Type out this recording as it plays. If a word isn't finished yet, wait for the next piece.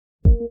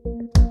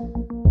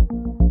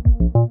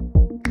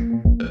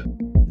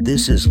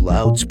this is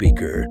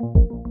Loudspeaker.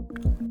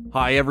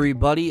 Hi,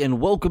 everybody,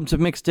 and welcome to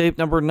mixtape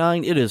number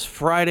 9. It is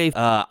Friday.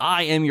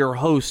 I am your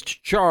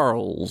host,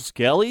 Charles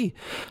Kelly.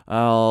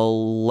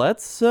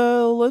 Let's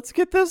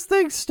get this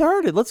thing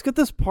started. Let's get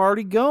this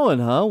party going,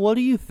 huh? What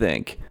do you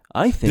think?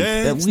 I think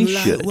that we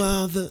should.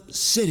 While the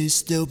city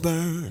still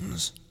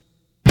burns,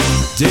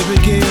 day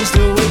begins,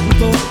 still waiting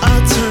for our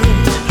turn.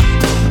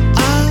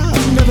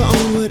 I never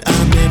own what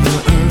I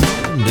never earned,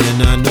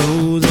 and I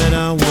know that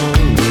I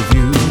won't with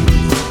you.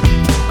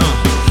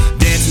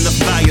 Dance in the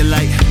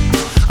firelight.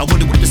 I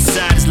wonder what the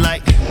side is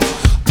like.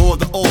 Pour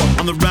the oil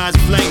on the rise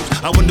of flames.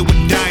 I wonder what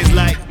dying's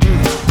like.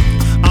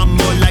 I'm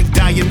more like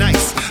dying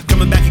nice.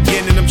 Coming back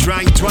again and I'm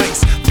trying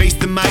twice. Face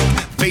the mic,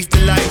 face the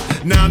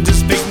light. Now I'm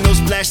just facing those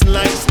flashing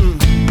lights.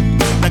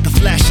 Like a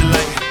flashing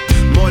light,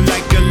 more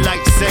like a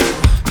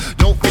lightsaber.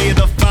 Don't fear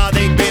the father,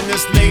 ain't been a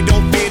slave.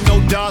 Don't fear no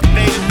Darth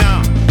Vader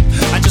now.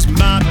 I just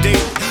mob day.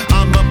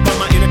 I'm up on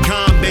my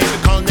intercom, baby,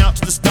 calling out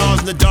to the stars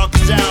in the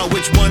darkest hour.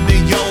 Which one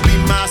of y'all be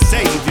my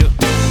savior?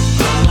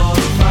 I'm on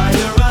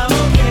fire, I'm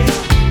okay.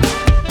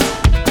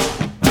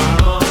 I'm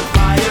on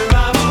fire,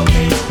 I'm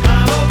okay.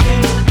 I'm okay.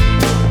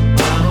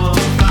 I'm on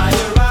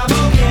fire, I'm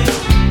okay.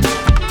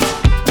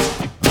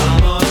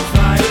 I'm on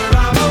fire,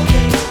 I'm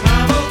okay.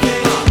 I'm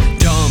okay.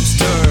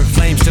 Dumpster,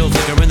 flame still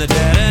flicker in the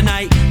dead of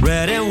night.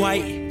 Red and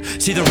white.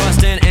 See the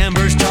rust and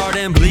embers charred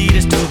and bleed.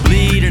 It's still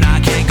bleed and I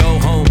can't go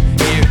home.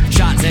 Hear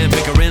shots and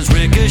bickerings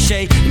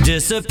ricochet and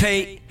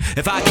dissipate.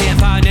 If I can't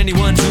find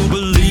anyone to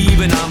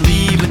believe in, I'm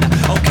leaving.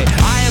 Okay,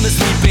 I am a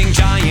sleeping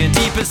giant.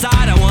 Deep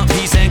inside I want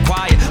peace and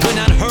quiet. When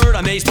unheard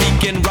I may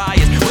speak in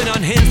riots. When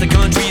unhinged the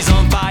country's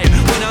on fire.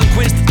 When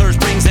unquenched the thirst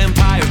brings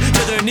empires.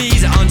 To their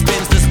knees it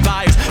unspins the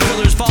spires.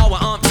 Pillars fall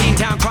while umpteen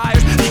town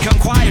criers become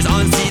choirs,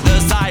 unseat the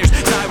sires.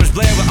 Sirens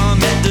blare with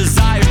unmet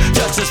desires.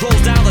 Justice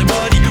rolls down like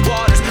muddy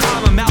waters.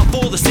 I'm a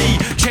mouthful of sea.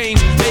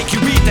 Change, make you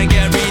rethink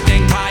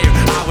everything prior.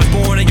 I was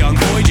born a young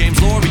boy, James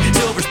Lorry.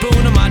 Silver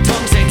spoon on my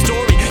tongue, same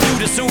story.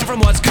 You'd assume from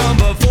what's come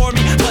before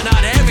me, but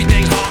not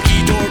everything's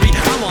honky-dory.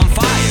 I'm on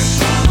fire.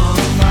 I'm on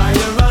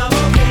fire, I'm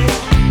okay.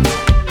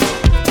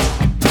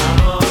 I'm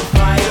on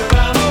fire,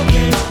 I'm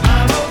okay.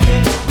 I'm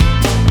okay.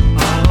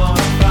 I'm on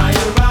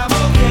fire, I'm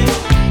okay.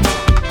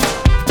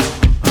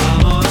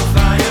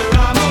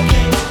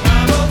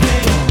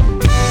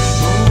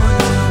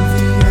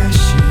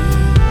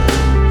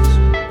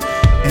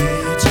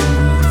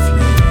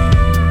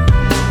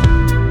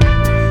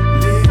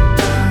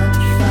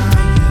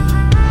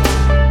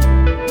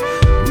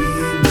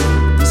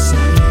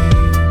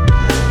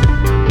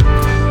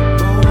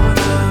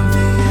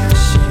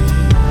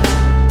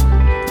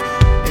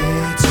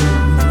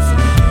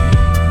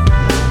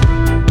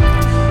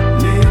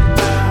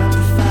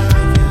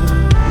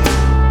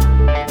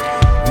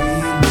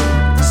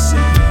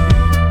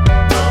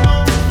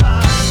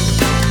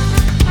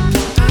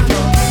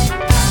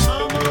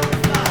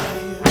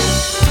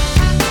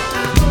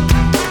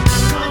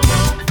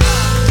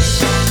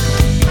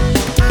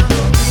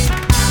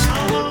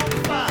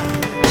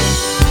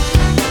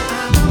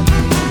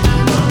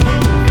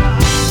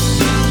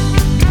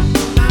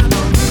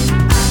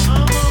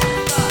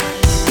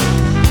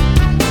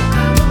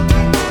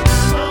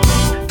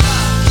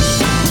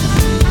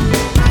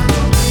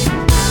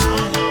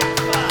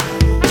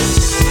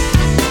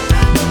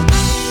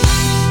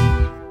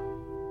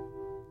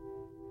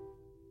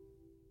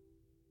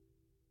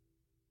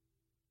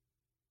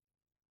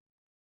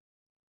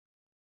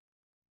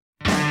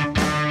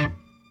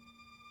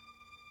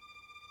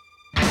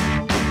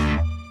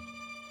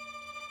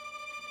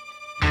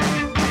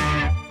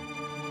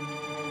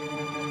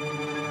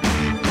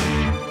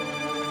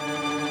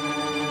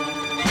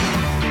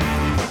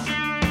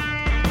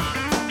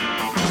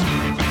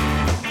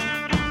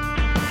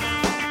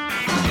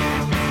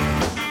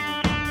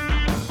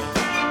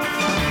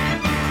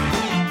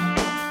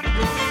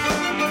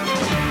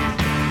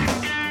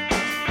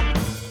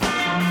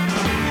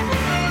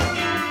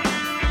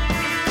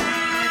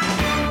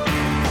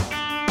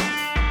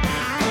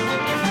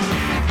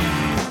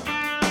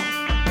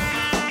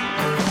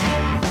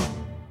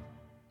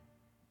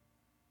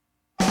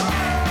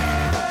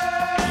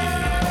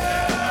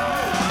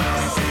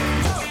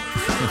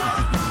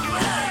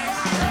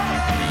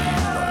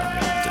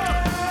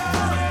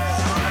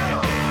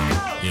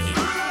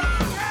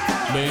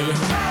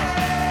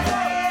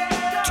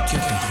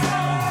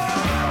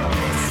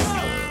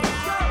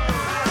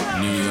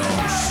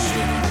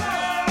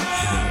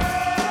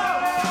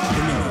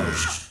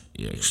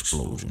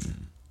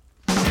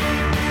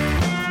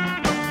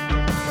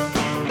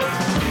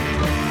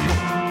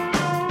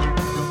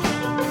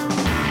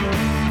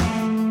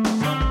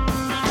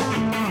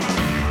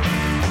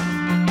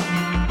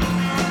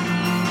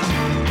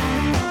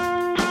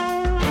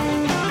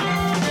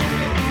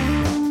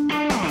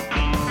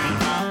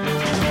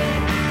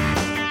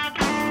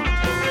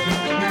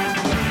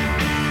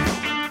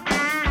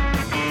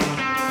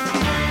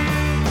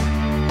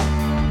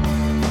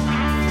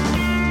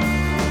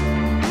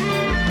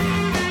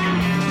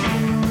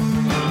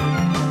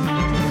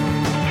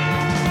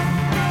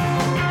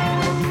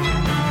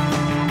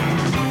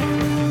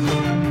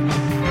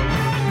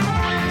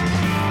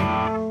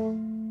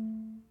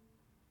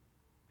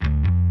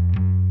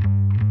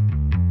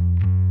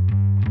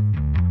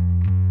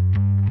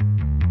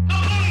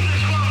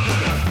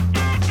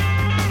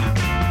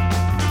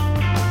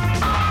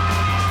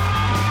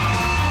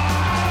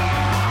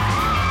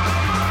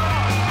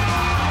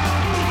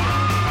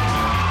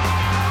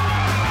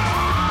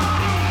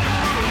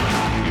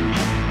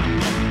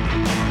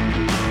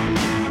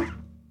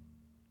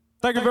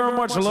 Thank you very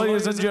much,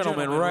 ladies and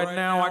gentlemen. Right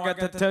now, I got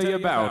to tell you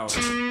about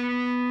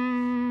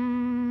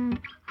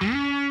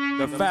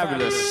the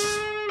fabulous,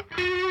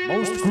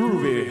 most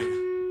groovy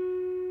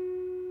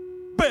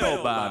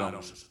bell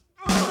bottoms.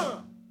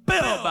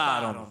 Bell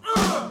bottoms.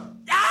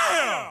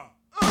 Yeah!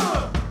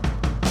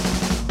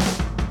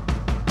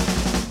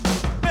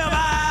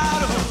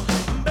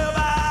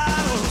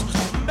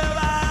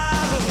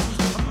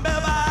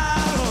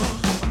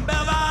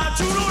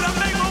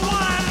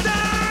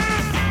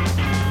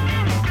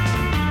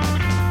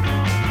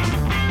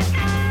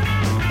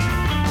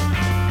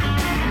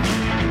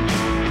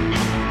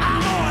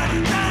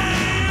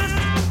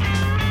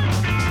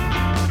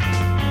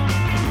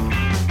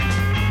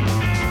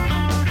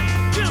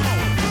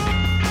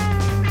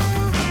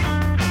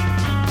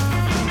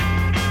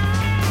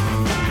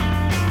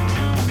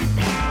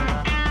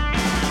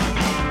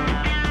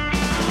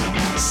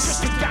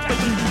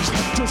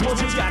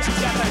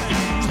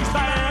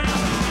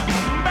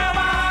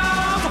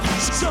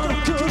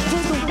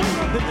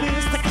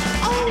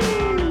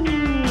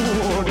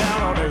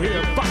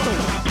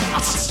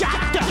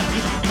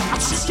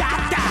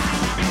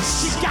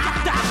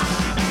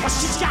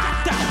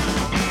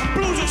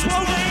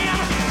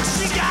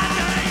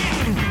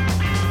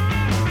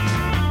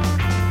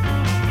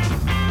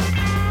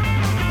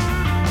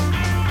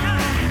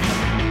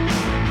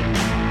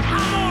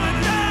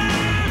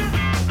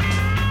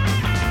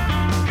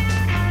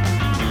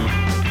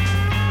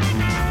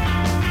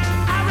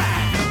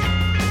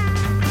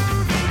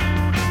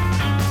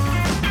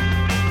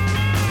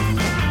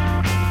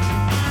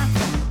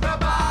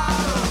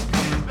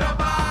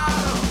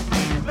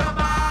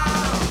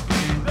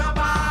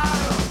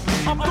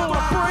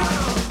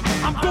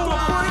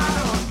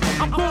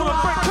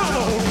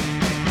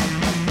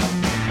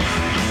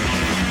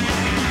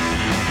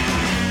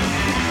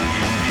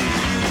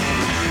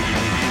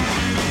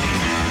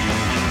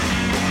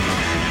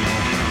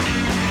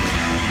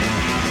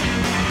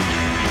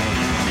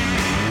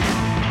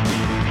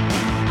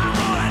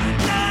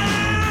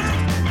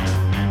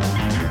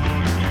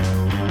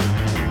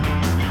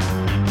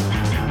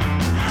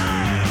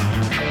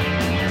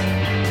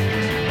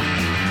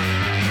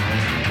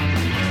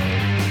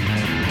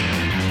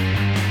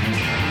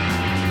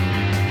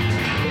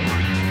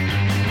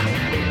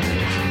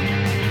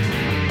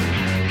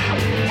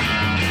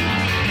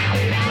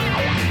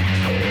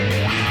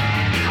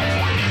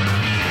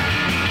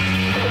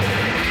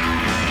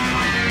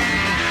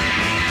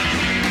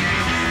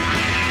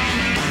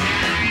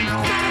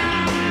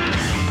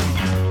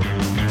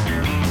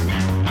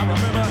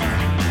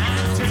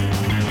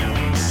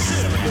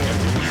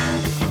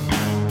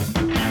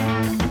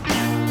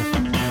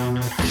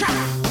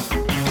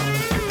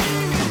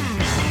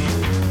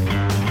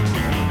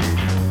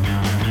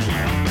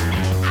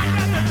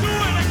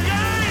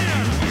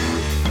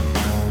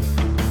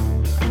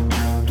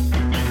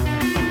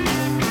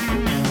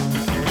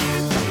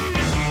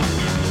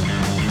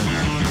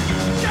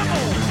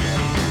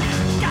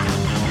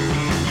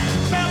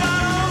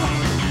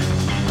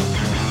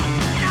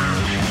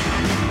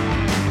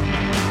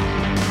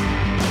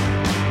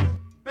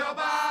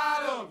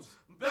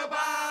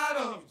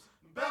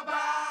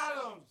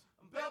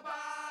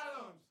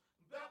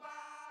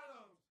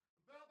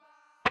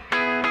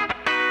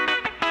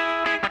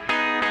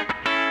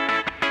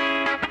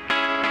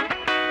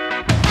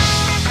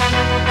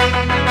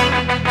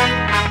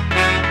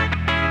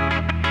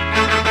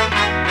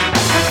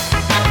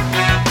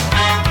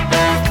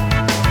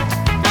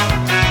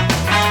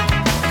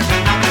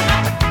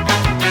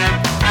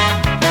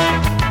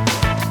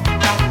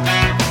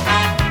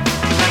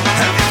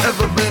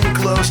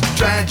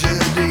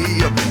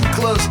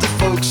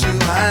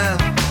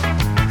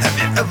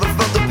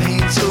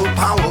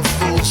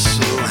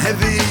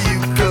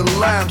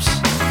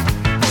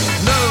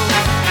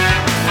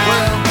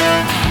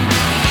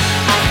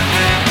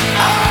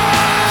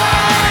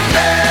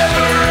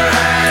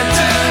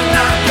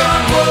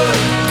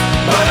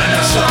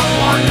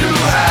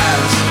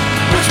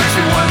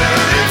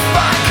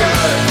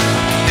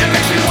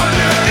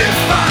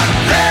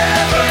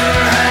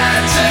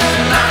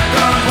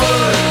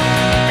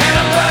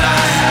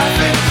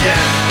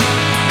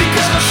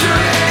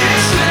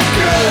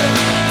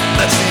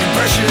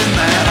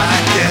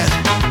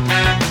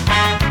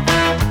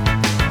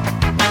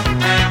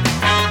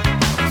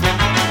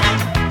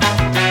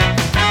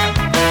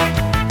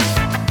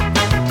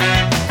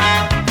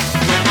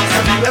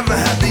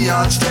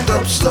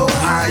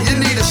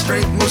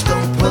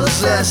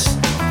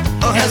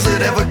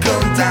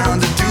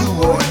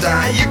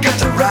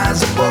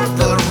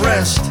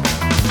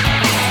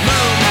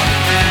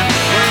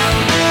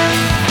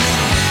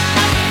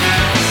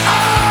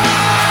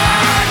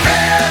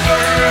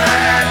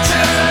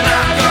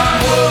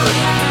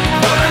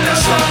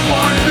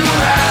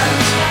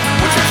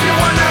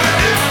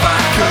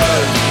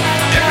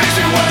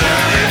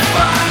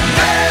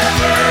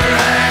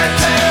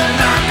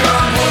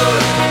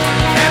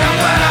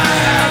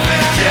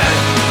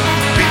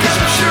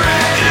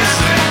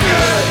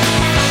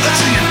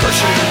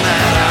 Push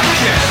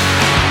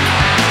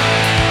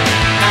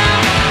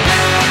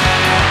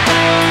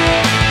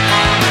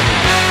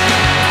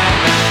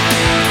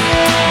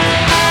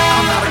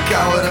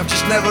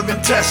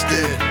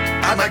tested.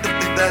 I'd like to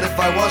think that if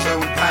I was, I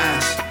would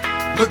pass.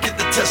 Look at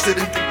the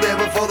tested and think there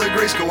before the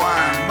grace go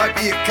on. Might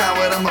be a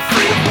coward, I'm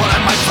afraid of what I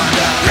might find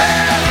out.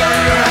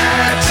 Never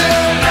had to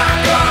knock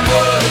on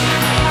wood,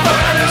 but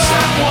I know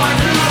someone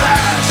who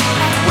has,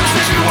 which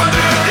makes me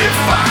wonder if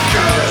I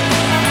could.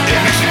 It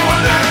makes me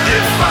wonder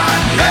if I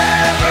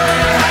never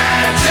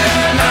had to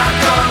knock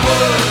on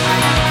wood,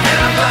 and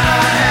I'm glad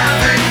I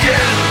haven't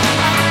yet,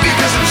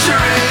 because I'm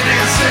sure it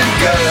isn't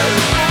good.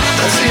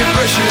 That's the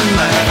impression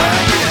that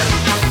I get.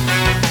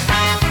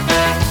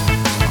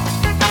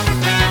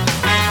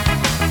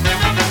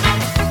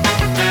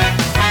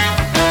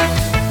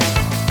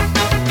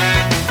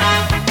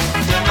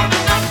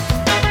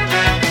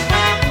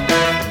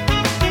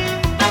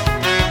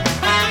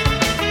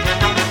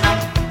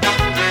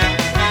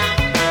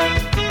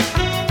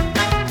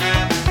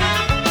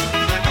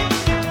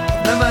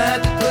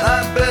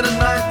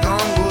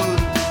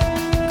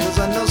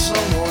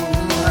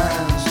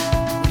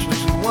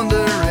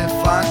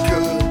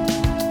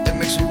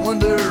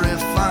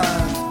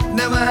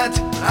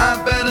 I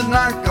better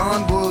knock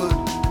on wood,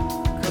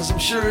 'cause I'm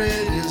sure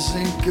it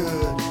isn't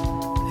good,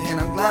 and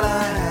I'm glad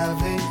I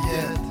haven't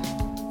yet.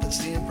 That's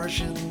the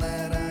impression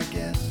that I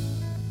get.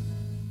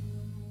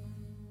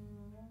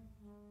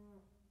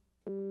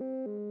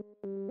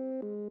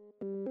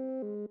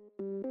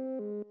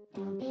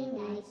 Don't be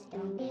nice,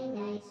 don't be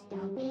nice,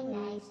 don't be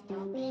nice,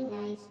 don't be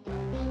nice,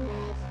 don't be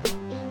nice,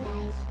 don't be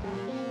nice,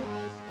 don't be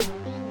nice,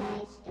 don't be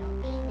nice,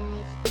 don't be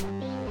nice, don't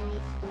be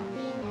nice, don't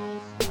be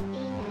nice, don't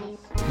be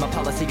nice. My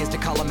policy is to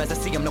call them as I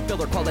see them. No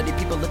filler quality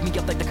people lift me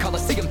up like the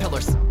Colosseum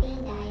pillars. Don't be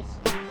nice,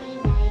 don't be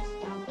nice,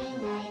 don't be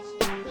nice,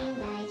 don't be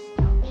nice,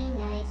 don't be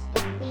nice,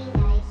 don't be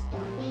nice,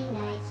 don't be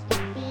nice,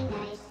 don't be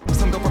nice.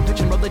 Some go from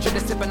pitching religion to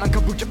sipping on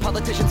kombucha.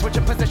 Politicians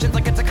switching positions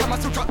like it's a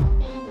Kama Sutra.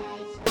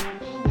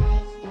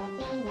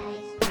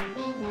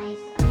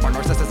 Our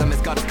narcissism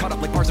has got us caught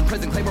up like bars in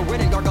prison. Claim we're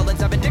winning, gargling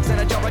 7 dicks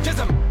and a jar of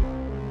jism.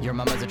 Your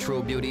mama's a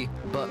true beauty,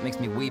 but makes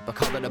me weep. I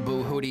call it a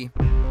boo hootie.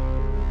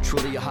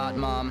 Truly a hot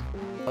mom.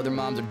 Other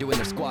moms are doing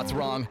their squats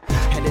wrong.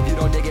 And if you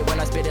don't dig it when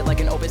I spit it like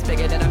an opus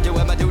spigot, then I'm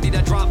doing my duty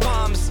to drop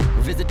bombs.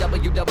 Visit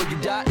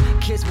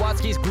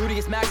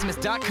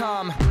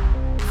www.kisswatskisgluteusmaximus.com.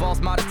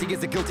 False modesty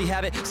is a guilty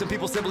habit. Some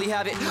people simply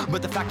have it.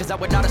 But the fact is I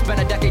would not have spent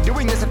a decade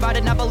doing this if I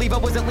did not believe I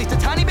was at least a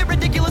tiny bit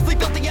ridiculously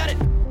filthy at it.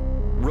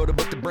 Wrote a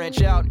book to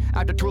branch out.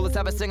 After tour, let's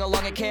have a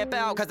sing-along and camp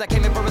out. 'Cause I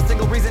came in for a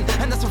single reason,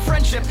 and that's for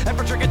friendship. And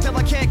for drinking till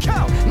I can't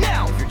count.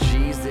 Now! If you're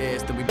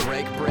Jesus, then we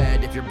break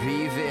bread. If you're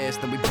Beavis,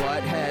 then we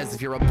butt heads.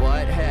 If you're a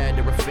butthead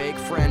or a fake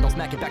friend, I'll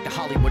smack it back to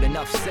Hollywood,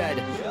 enough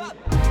said.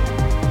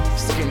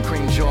 Skin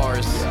cream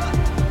jars.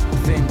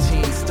 Thin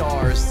teen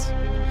stars.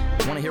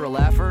 Wanna hear a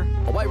laugher?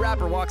 A white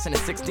rapper walks into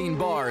 16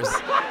 bars.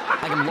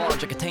 I am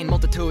large, I contain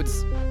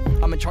multitudes.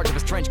 I'm in charge of a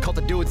strange cult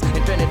of dudes.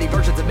 Infinity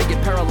versions of me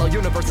in parallel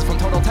universes, from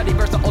total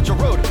teddyverse to ultra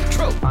rude.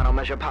 True. I don't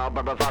measure power,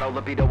 but bravado,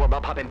 libido. We're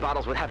about popping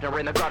bottles with Hefner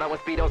in the grotto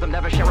with speedos. I'm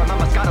never sharing my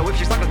Moscato if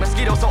she's stuck with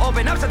mosquitoes. So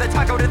open up to the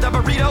taco to the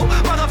burrito,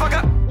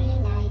 motherfucker. Be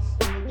nice,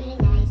 be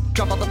nice.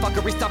 Drop all the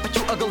fuckery, stop it,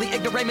 you ugly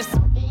ignoramus.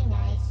 Be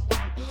nice.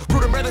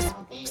 Ruder brothers,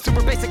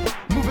 super basic,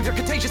 move if you're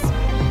contagious.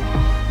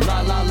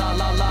 La la la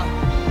la la.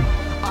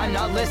 I'm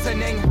not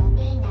listening.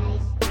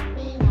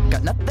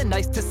 Got nothing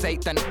nice to say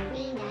then.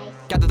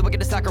 Gather the wicked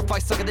to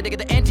sacrifice, sucking the dick at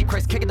the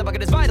Antichrist. Kicking the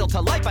bucket is vital to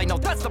life, I know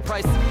that's the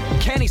price.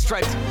 Candy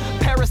stripes,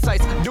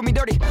 parasites, do me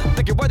dirty.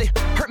 Think you're worthy,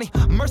 hurt me,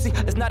 mercy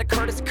is not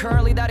occurred, it's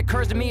currently that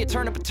occurs to me.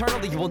 Eternal,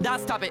 paternally, you will not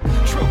stop it.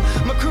 True,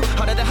 my crew,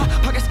 out of the hot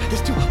pockets.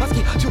 There's too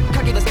musky, too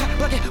cocky, let's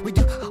block it. We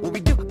do what we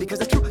do, because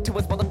it's true to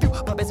us. While a few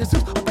puppets and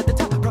suits up at the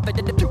top, profit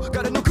in the pew.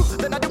 Got a new crew,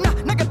 then I do not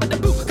get but the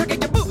boo. Cocky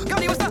your boo,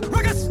 got you, it's not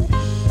ruckus.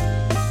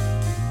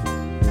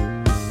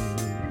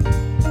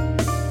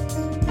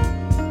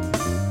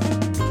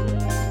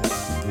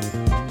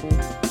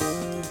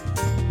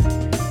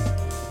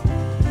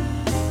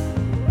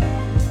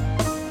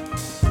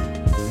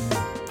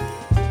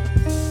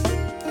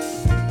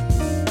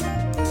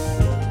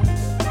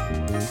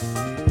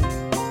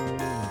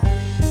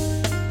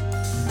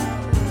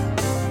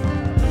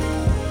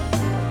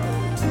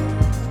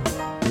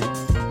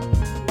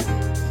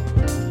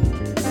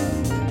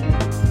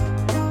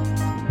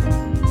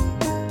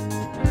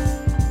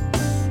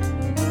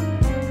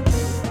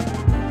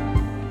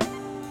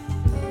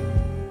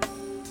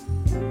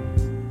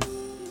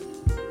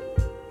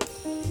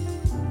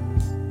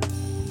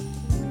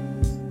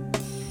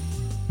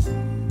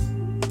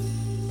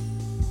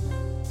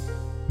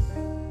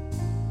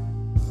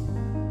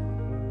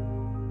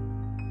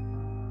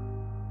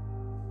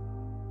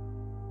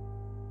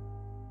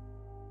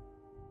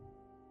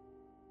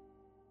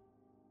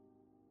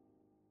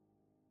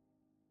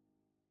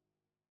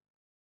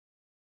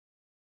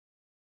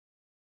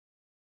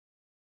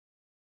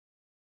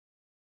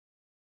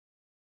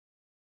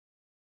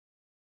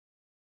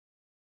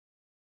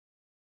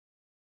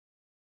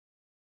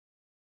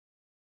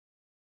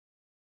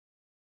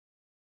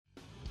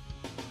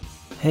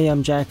 Hey,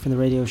 I'm Jack from the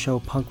radio show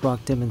Punk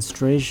Rock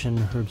Demonstration,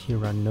 heard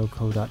here on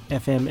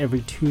NoCo.fm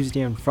every Tuesday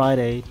and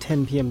Friday,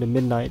 10 p.m. to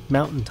midnight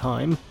Mountain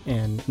Time,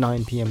 and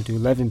 9 p.m. to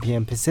 11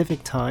 p.m.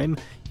 Pacific Time.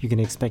 You can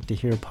expect to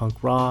hear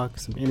punk rock,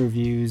 some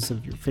interviews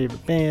of your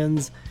favorite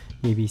bands,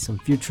 maybe some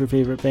future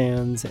favorite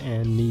bands,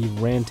 and me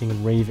ranting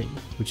and raving,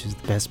 which is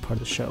the best part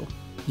of the show.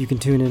 You can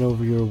tune in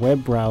over your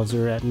web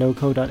browser at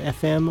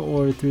NoCo.fm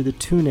or through the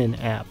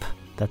TuneIn app.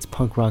 That's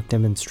Punk Rock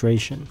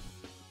Demonstration.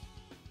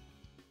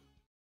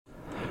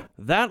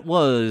 That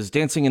was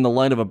Dancing in the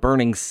Light of a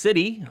Burning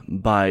City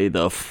by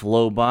the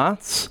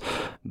Flowbots.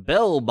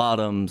 Bell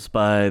Bottoms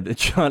by the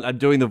John... I'm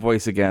doing the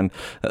voice again.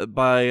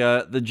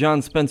 By the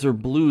John Spencer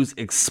Blues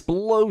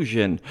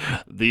Explosion.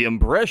 The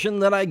Impression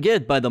That I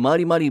Get by the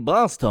Mighty Mighty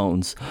Boss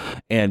Tones.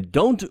 And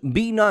Don't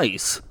Be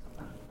Nice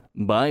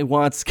by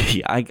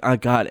Watsky. I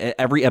got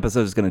every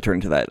episode is going to turn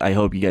into that. I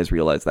hope you guys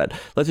realize that.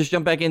 Let's just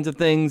jump back into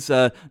things.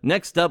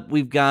 Next up,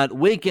 we've got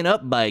Waking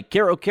Up by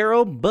Caro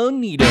Caro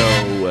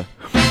Bonito.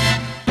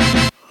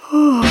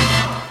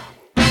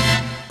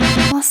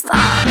 What's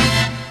that?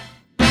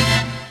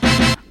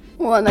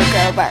 Wanna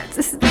go back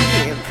to sleep.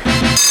 Wake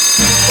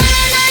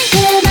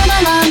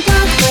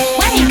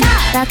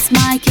up! That's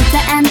my cue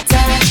to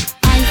enter.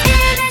 I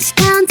finish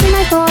counting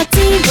my 40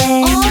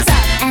 wings.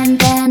 And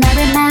then I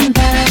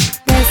remember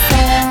there's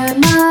so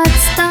much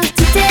stuff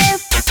to do.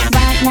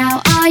 Right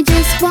now I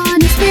just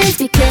wanna snooze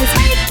because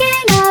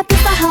waking up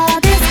is the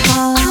hardest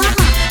part.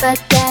 But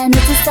then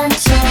it's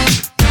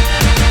essential.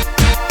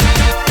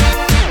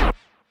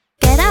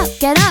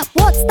 Get up,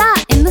 what's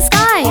that in the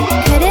sky?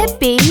 Could it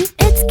be?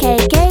 It's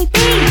KKB.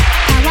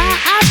 パワー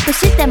アップ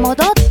して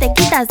戻って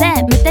きたぜ。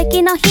無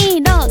敵のヒ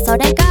ーロー、そ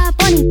れが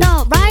ボニーと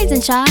Rise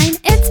and shine,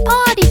 it's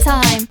party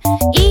time.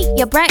 Eat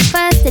your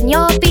breakfast and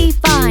you'll be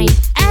fine.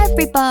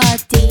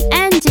 Everybody,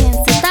 engine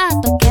スタ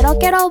ート。ケロ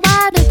ケロワ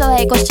ールド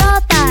へご招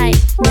待。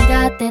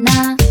苦手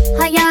な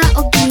早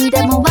起き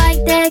でも湧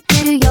いて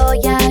くるよ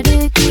や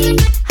る気。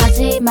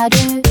始まる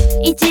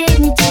一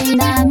日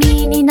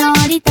波に乗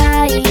り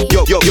たい。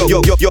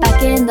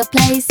Back in the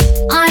place,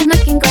 I'm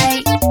looking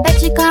great.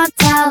 Bet you can't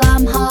tell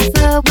I'm half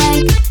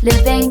awake.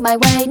 Living my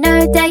way,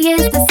 no day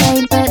is the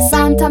same. But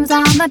sometimes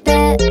I'm a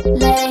bit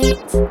late.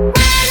 When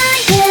I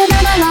hear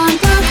an alarm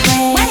clock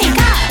ring, wake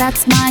up!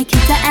 That's my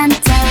cue to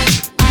enter.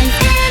 I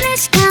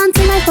finish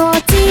counting my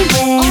 40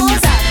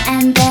 wings.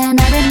 And then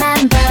I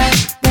remember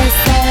there's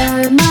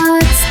so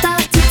much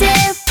stuff to do.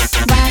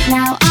 Right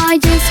now I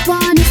just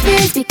wanna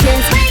snooze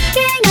because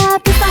waking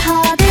up is the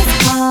hardest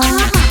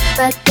part.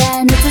 But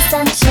then it's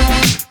essential.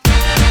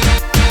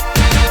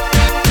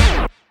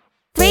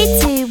 3,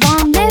 2,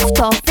 1, lift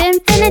off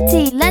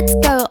infinity. Let's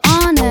go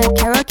on a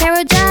Caro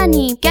Caro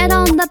journey. Get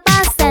on the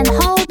bus and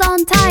hold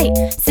on tight.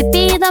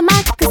 Speed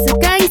max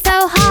going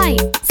so high.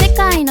 世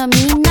界の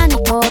みんなに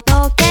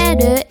届け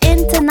る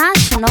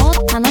International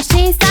楽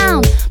しいサウ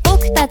ンド。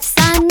僕たち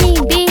3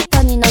人ビー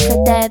トに乗せ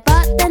て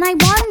But then I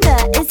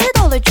wonder, is it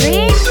all a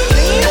dream?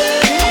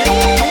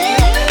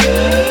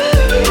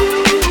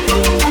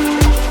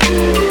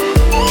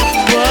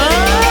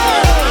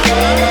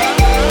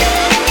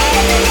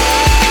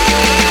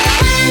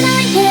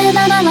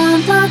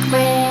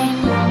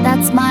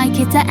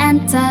 To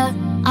enter,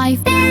 I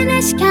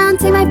finish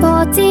counting my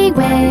 40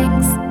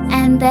 wings.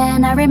 And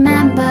then I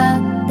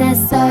remember there's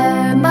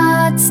so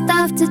much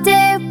stuff to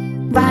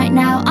do. Right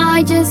now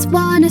I just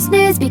wanna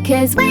snooze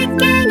because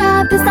waking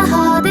up is the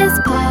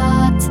hardest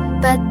part.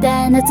 But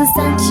then it's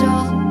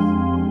essential.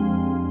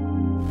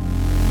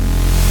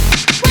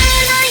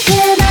 When I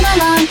hear an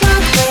alarm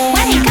clock ring,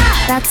 wake up!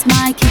 That's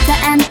my cue to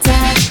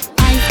enter.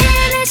 I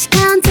finish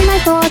counting my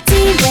 40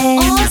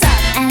 wings.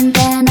 And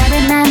then I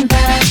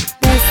remember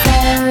there's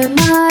so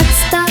much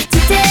stuff to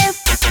do.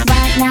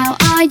 Right now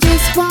I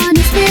just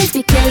wanna snooze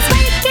because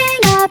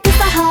waking up is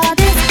the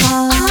hardest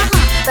part.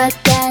 But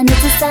then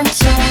it's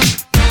essential.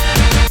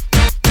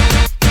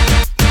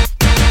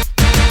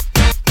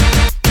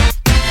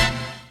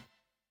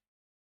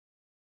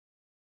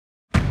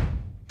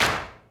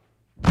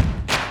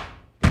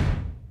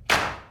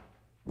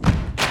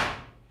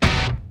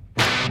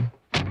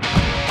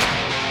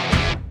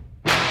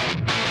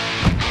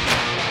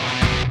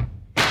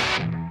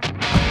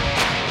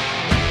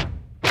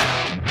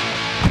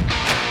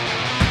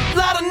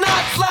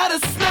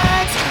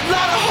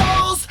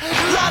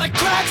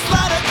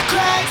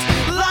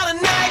 Lot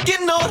of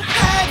nagging old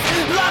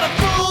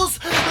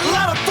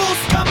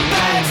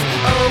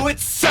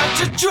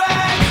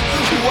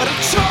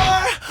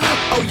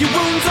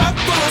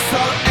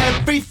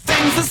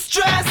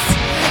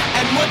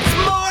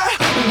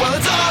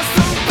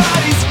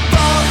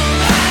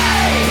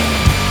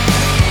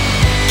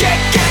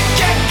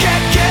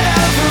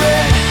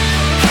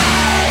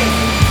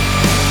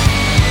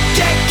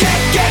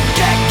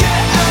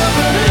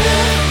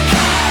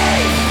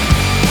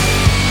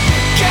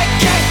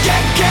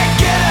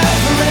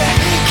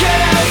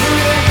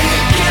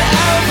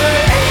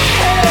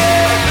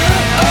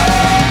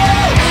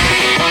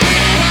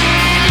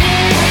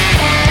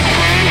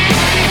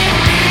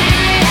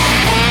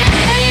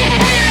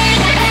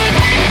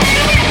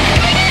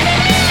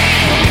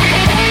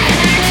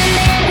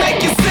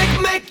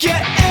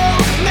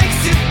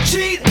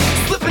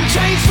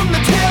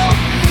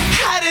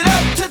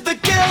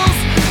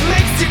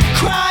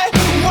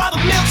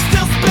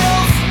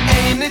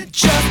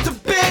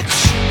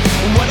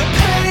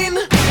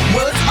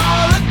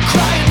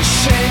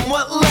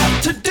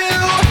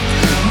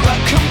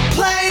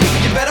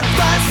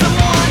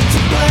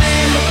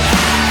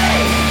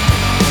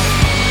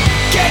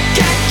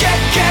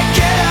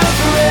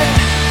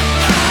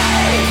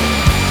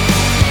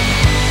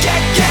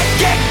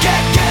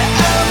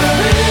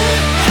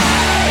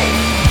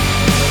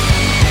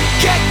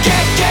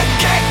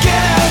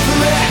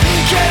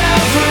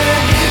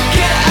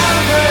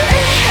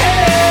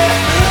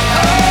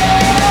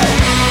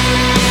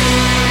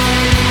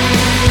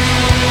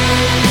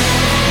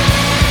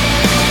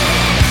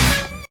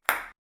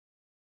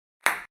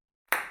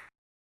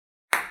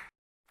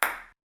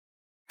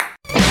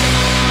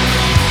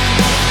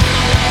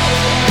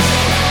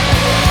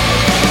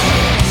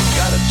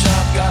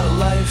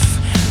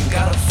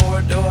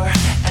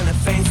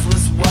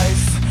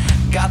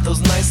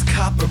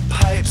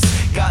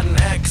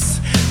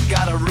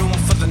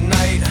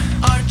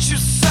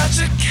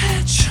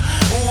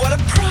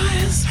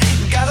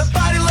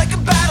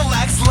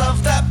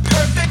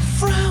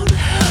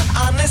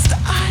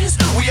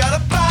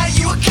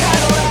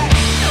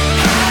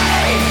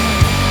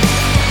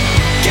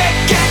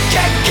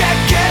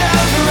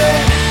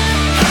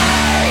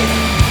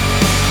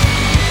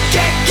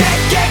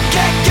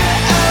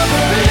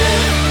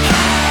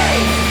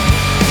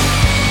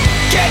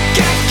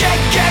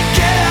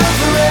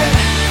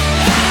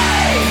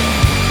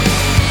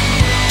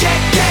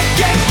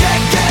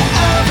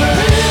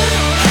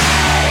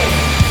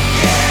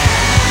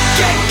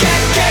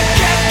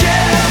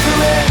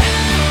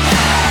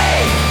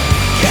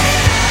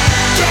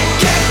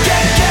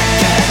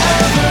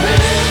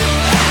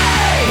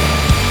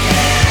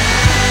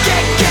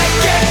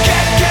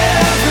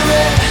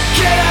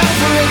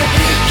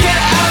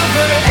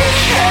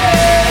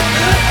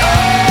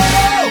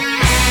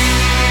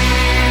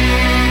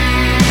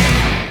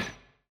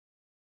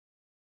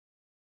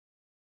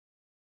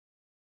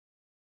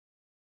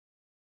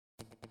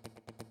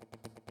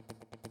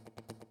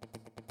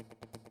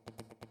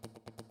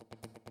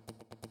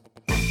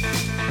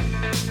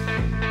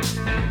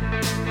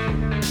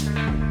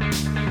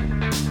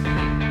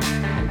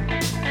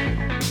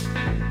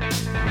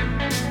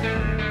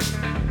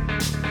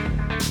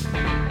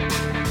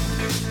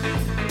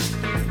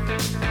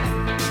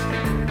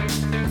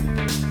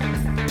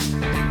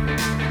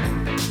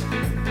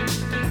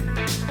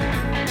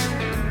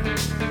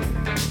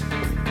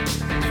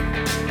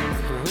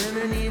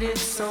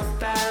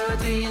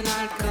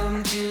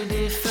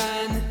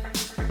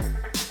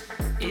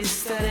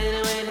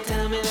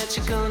that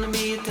you're gonna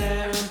be a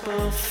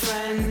terrible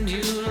friend.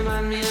 You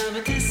remind me of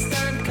a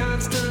distant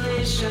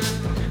constellation.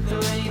 The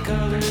way you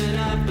cover it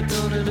up but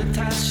don't ever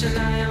touch. And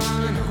I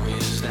wanna know,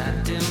 is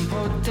that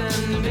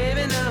important?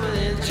 Baby, no,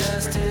 it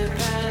just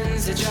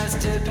depends. It just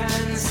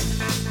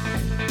depends.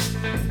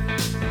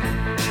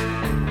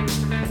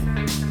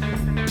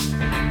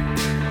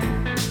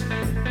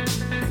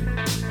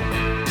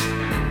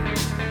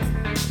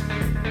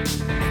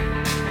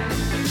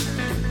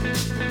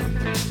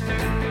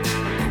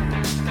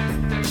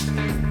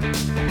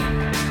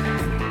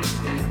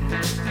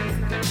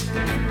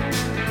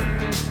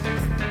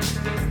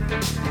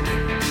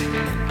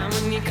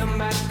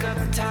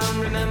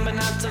 Uptown, remember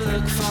not to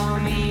look for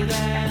me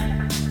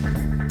there.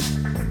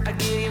 I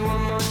give you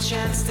one more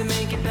chance to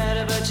make it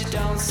better, but you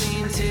don't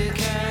seem to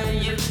care.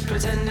 You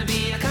pretend to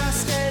be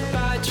accosted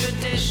by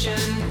tradition,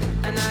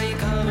 and now you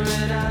cover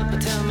it up,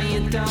 but tell me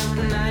you don't.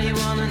 And now you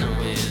wanna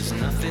know is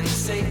nothing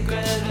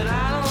sacred, but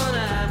I don't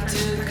wanna have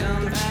to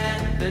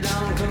compare, but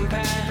don't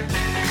compare.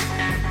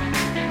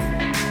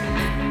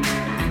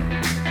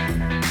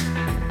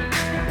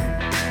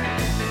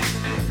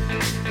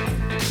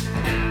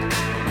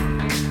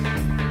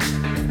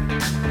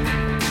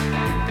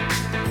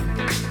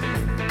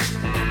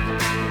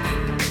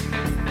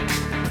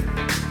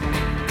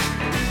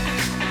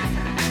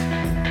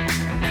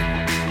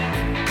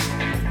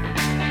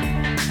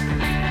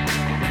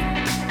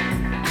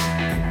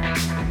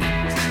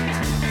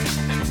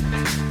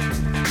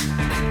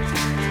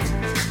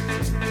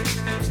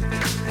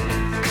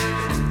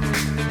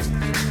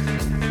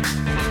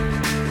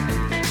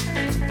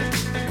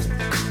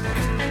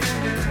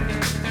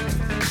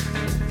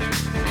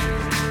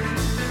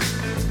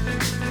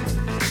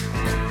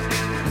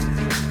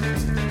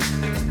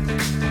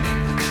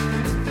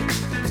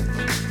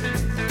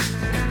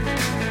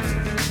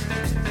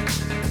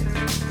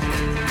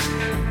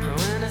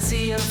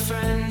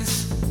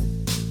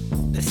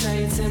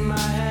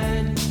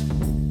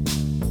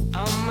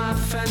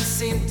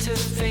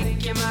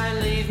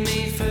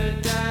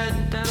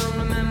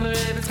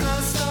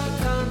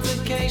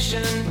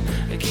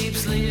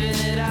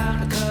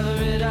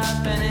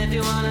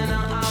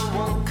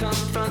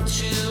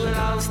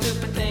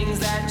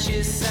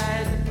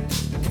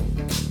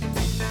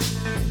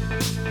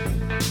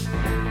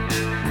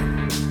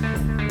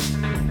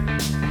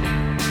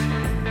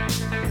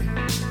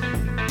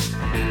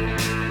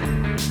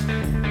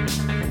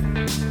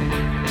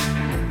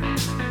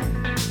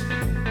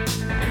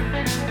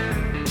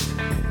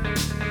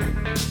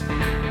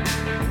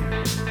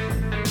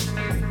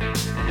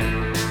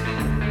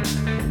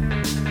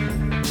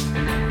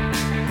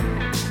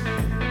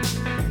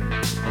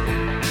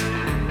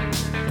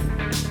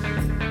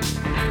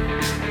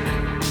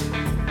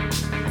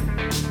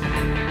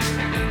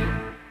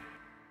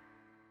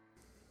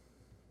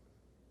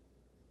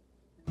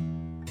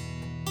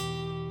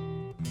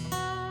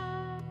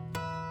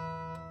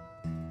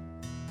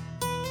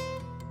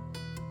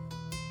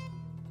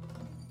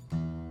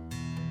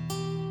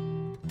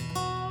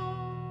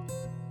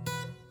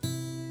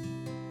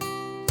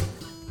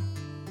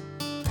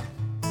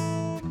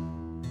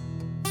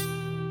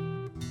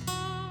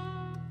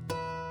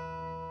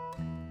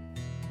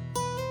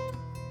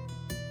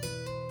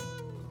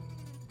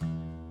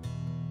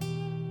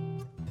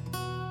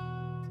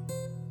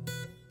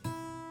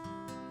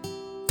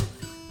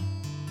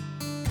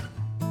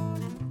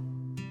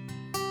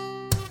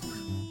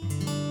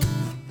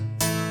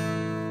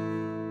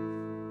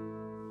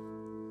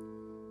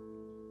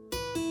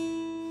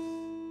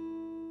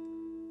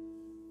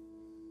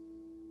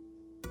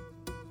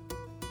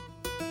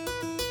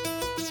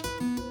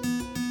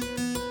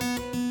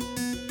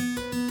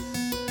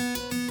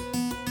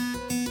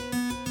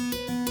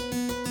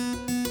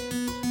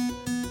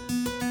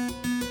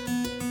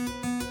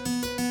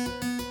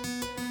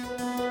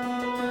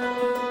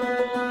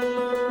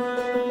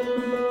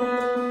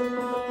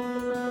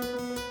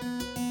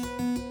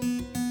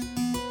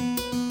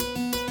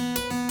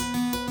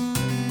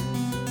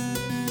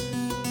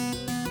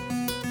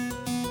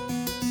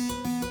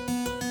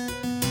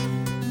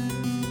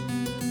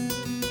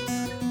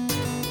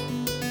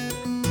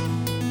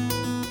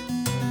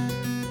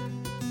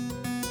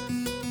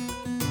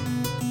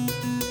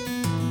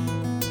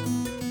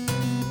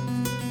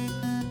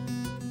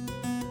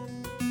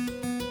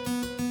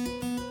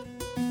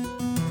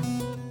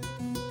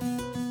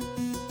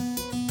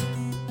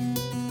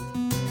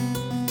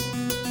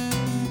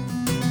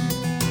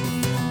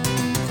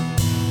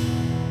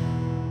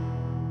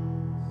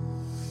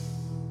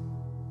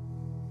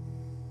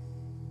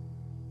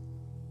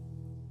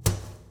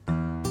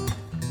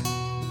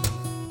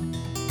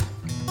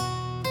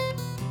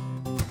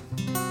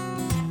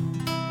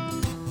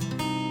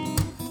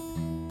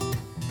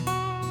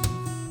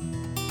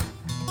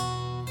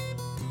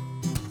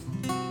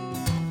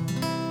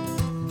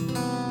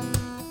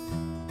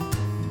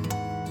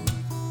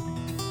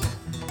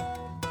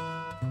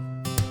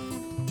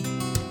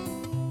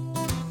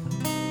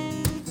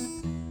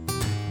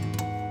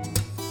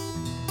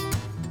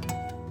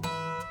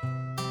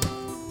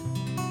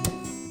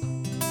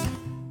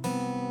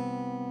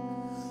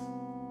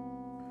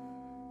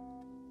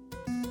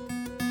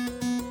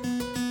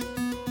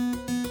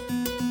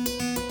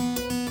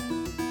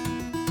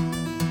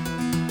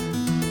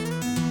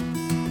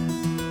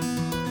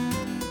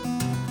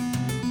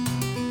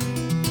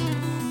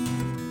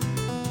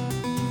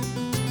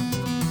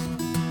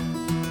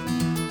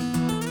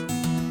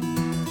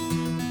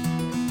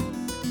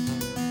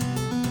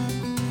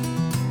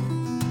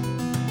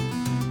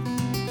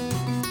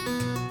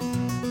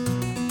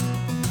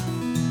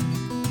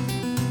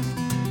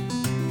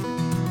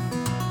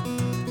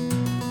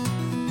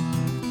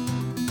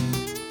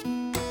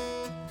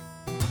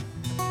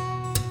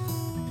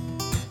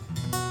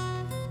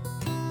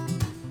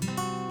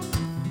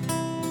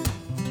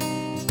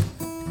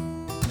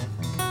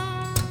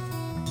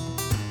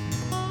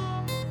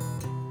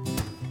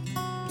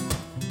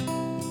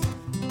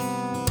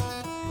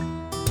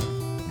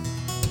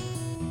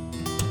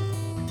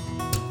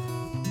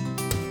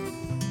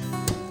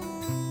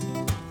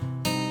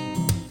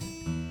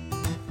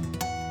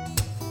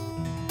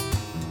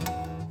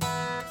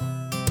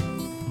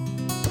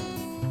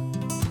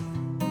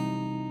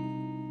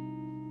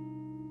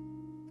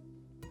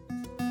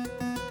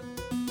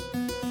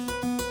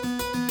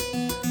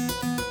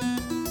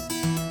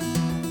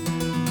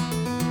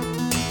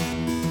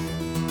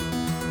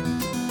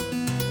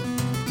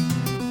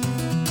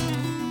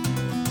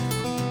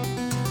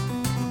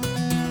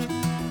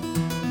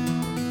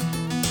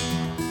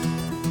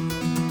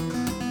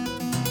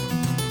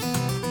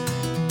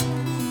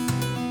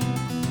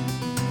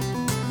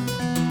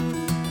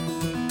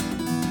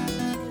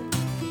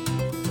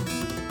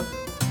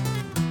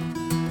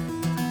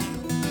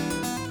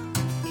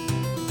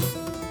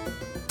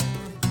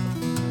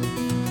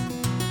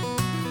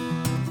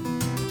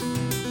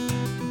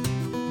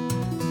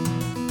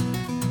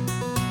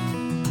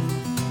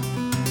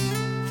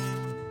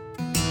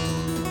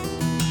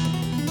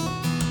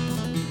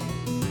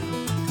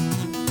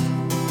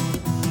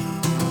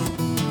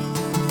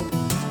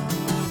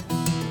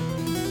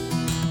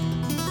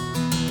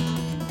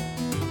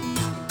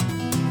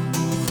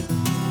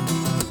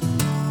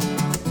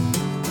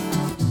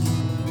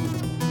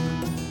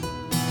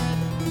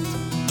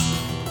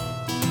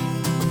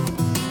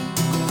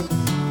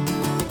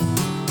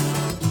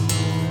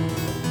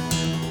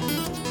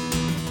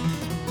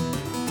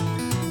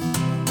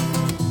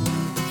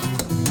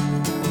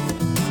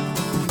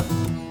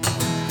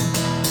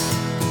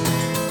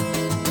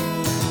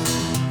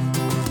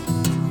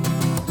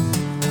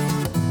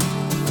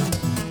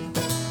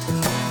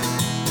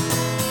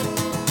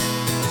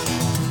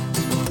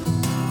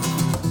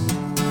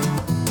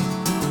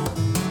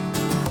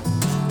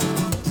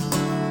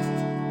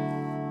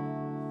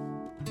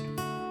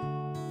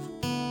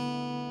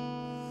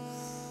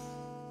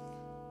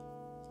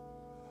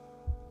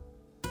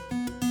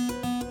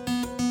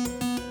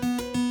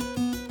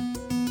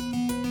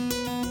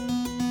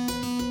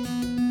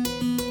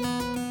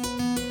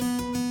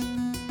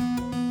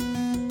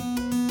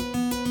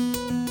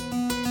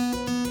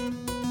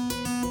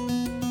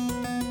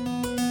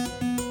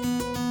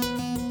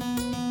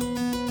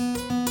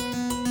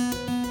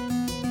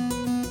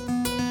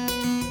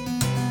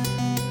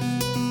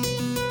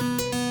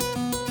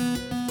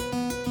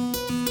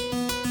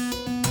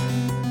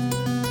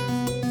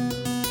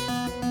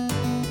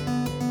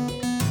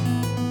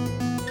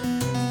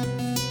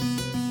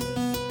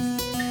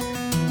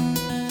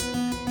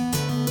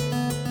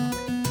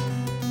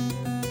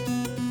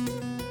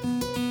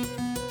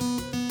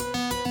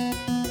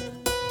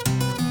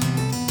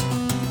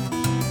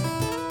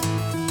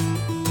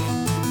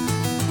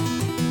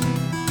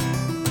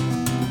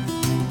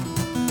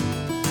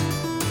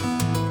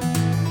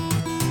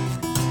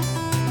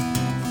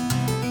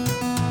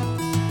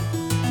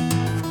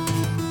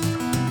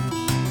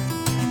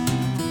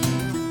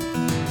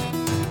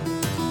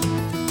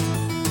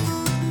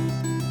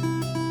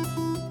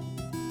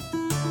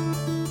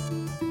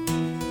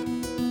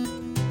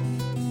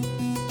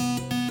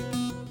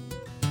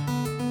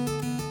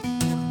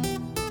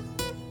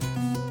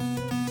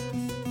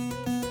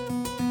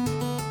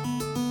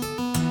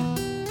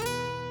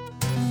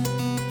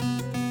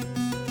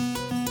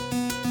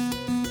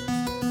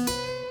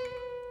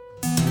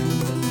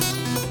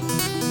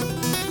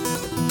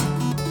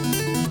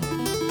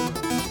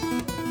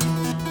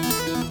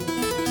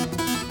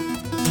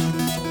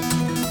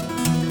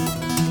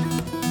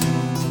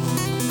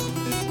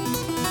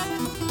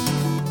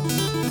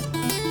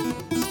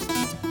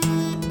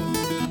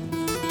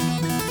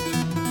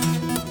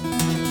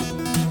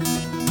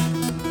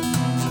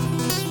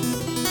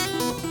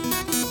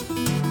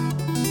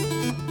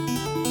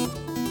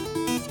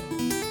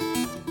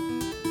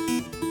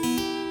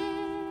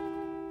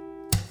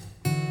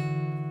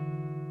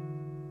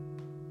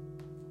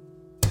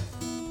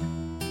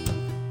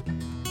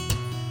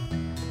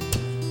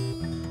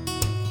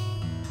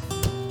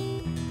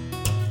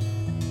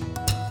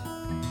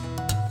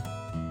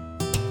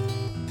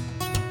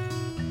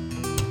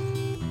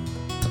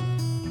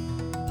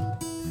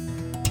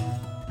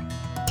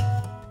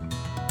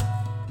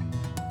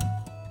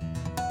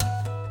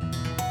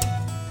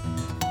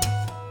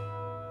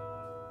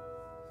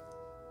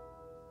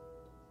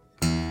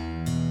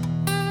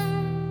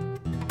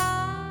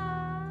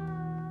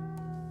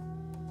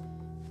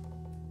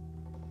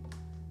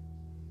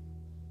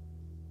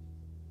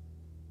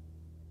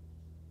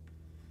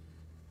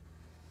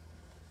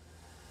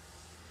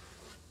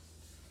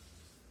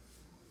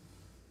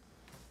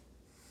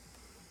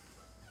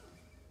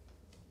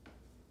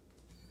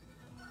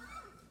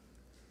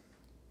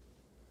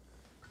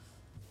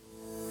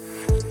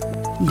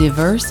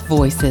 Diverse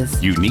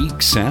voices.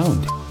 Unique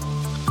sound.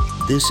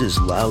 This is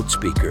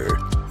Loudspeaker.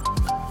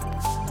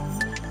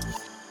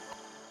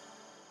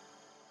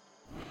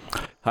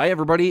 Hi,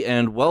 everybody,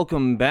 and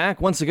welcome back.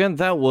 Once again,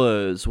 that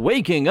was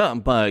Waking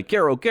Up by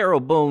Caro Caro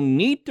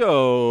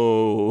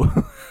Bonito.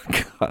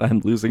 God,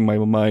 I'm losing my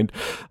mind.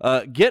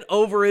 Get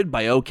Over It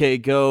by OK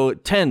Go,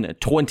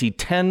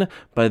 2010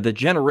 by The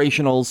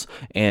Generationals,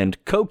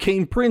 and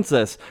Cocaine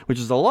Princess, which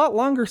is a lot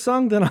longer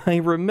song than I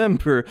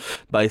remember,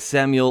 by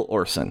Samuel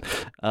Orson.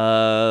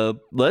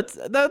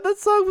 That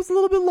song was a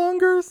little bit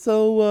longer,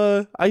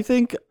 so I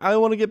think I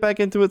want to get back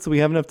into it so we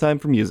have enough time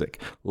for music.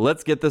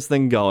 Let's get this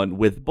thing going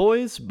with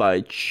Boys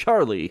by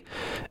Charlie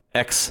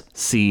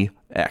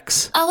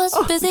XCX. I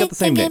was busy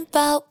thinking name.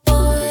 about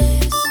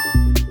boys.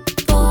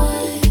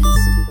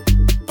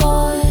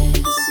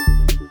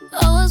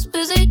 I was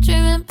busy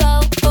dreaming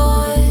about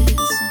boys.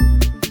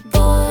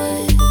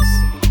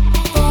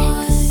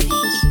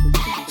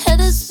 Head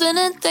is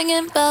spinning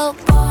thinking about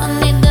boys. I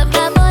need that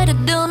bad boy to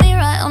do me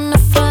right on a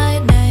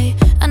Friday,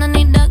 and I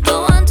need that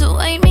go on to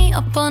wake me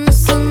up on a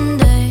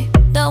Sunday.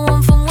 That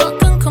one from work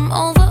can come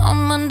over on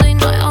Monday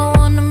night. I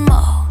want them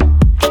all.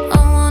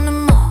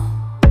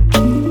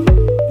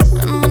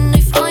 And when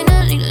they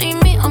finally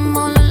leave me, I'm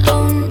all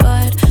alone.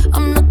 But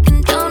I'm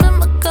looking down and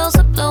my girls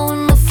are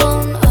blowing my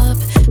phone up.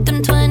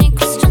 Them 20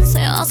 questions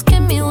they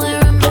asking me where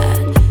I'm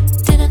at.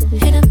 Didn't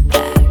hit them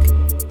back.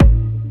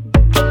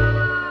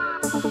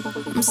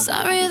 I'm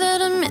sorry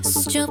that I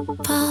missed your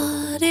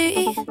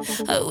party.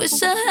 I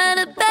wish I had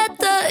a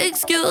better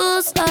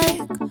excuse,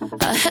 like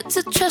I had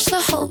to trash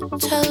the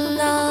hotel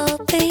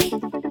lobby.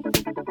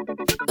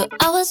 But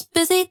I was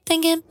busy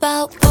thinking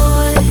about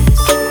boys.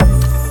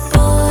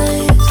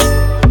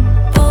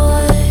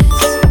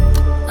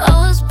 I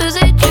was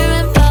busy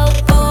dreaming about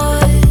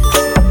boys.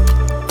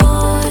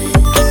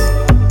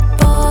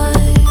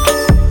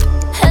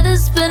 Head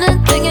is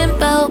spinning thinking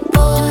about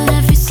boys. In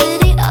every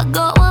city I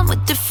got one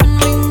with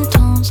different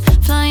ringtones.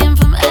 Flying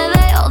from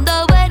LA all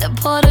the way to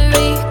Puerto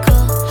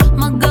Rico.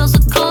 My girls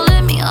are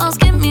calling me,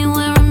 asking me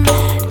where I'm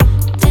at.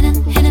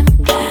 Didn't hit him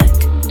back.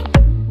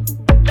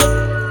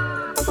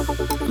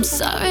 I'm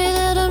sorry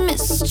that I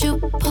missed your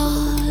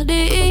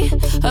party.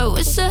 I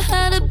wish I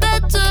had a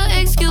better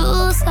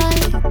excuse,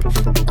 like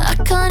I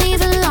can't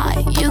even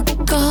lie, you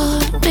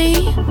got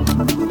me.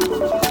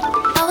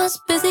 I was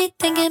busy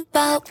thinking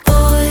about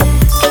boys.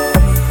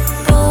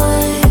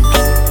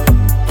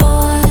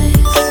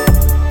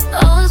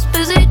 I was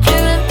busy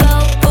dreaming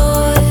about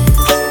boys.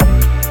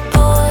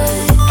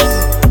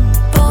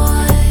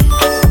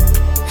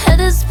 Head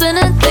is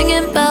spinning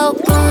thinking about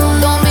boys.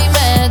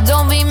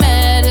 Don't be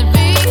mad at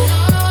me.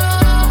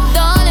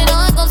 Darling,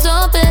 I can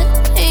stop it,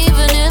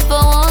 even if I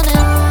want it.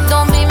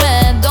 Don't be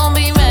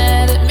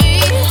mad at me.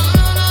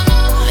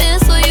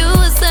 It's what you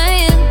were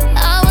saying, I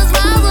was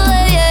miles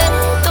away, yeah.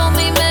 Don't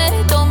be mad,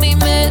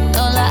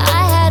 don't lie,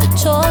 I had a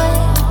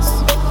choice.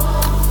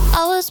 I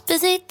was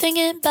busy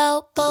thinking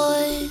about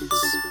boys.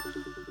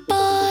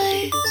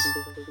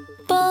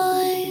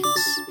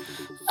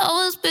 I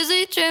was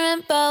busy dreaming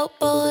about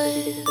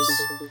boys.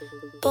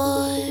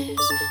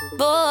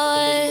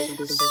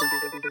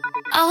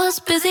 I was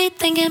busy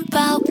thinking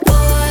about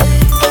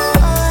boys.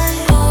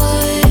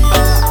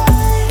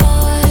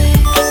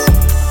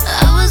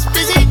 I was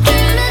busy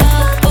dreaming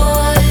about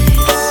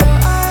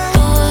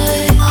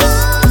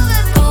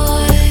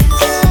boys.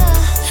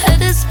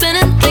 Head is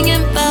spinning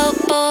thinking about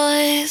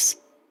boys.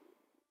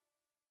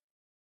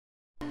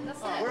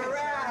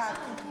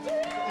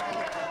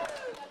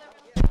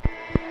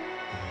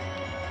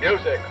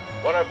 Music,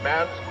 one of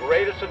man's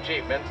greatest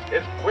achievements,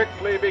 is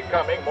quickly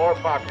becoming more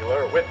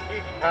popular with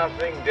each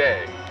passing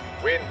day.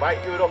 We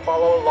invite you to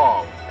follow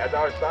along as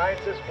our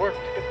scientists work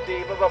to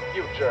conceive of a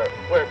future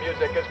where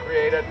music is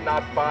created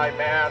not by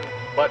man,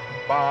 but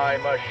by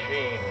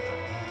machine.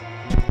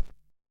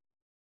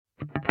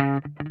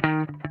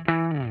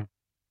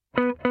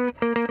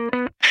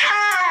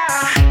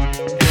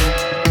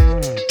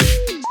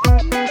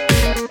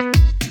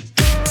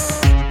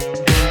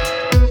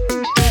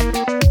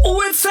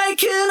 We're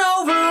taking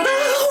over the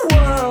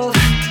world,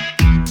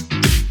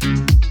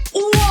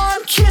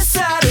 one kiss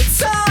at a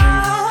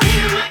time,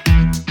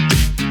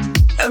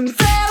 and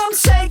then I'm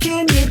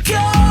taking your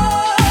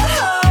goal,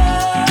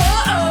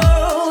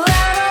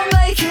 and I'm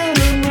making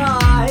it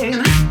mine.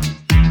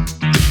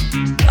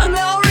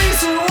 No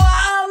reason why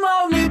I'm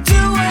only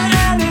doing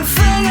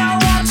anything I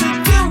want to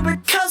do,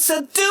 because I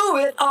do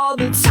it all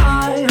the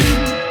time.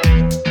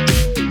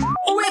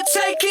 We're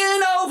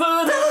taking over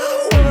the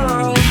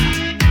world.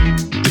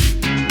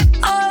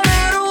 A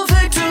little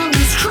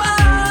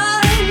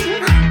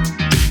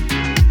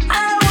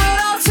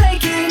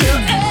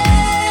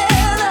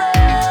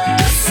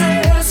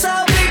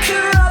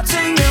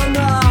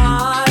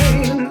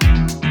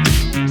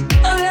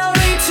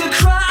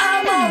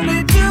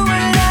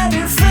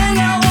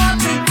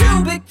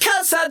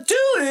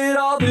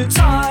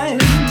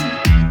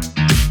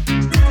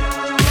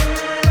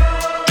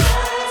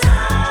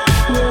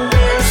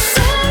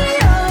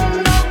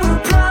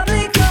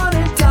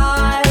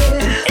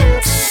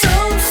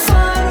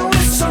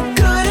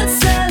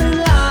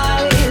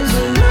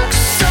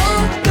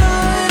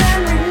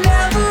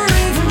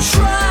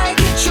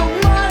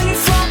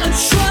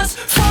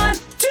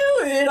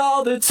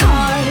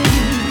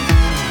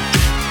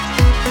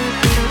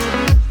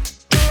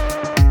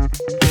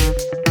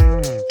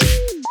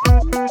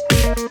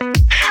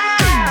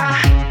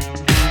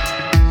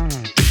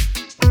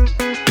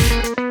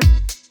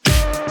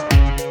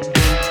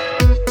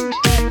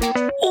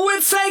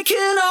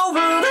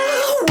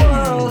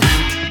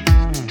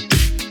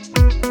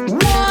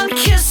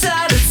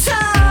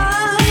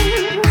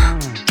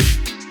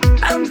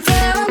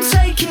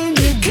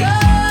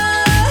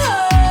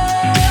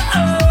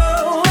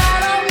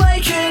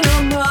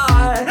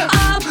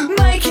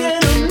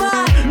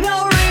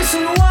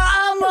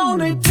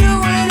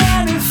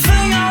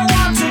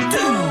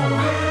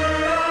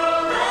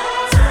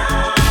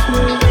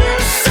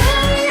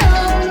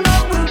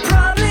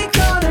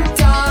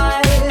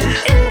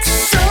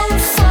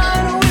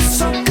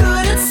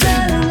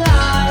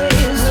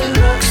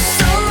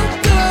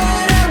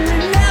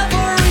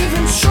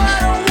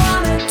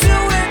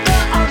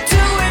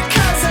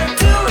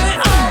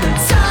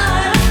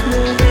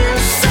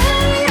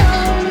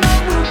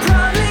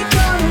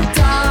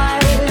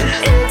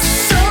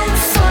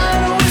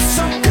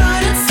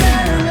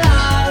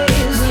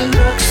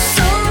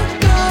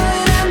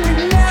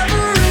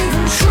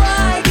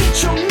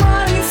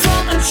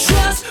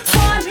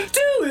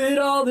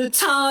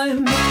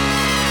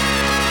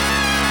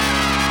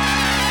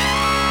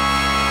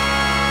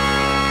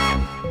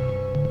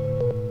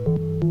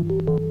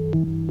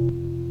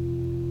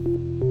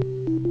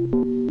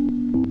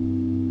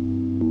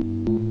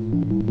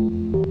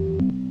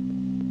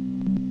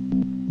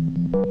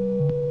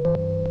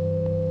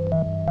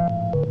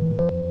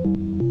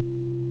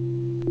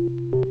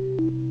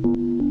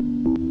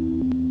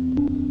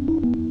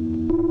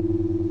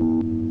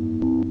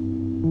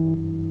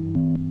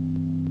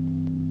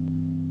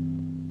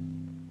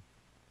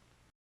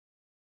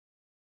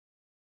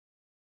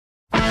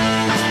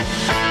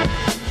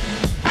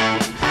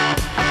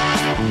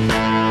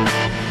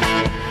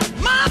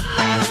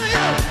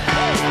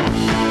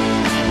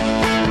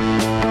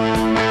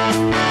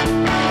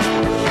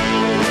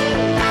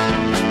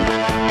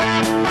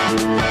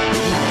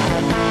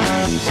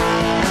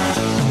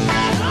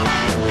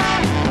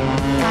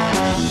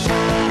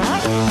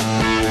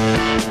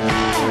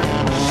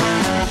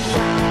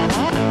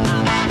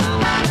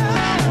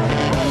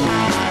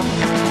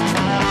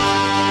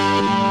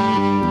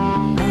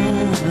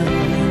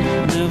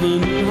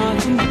knew how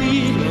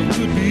complete love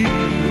could be.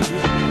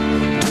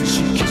 Till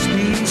she kissed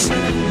me and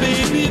said,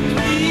 baby,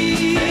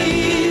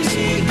 please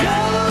go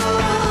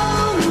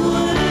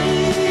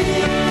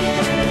away.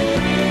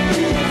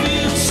 It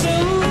feels so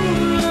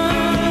right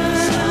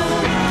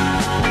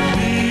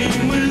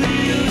being with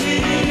you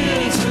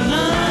here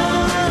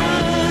tonight.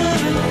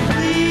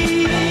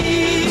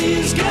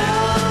 Please go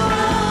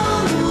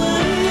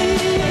away.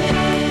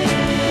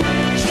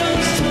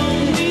 Just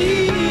hold me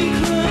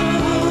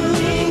close.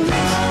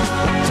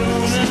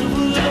 Don't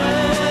ever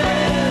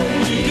let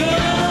me go.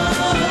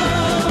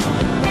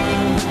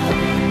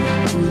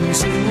 Couldn't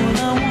say what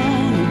I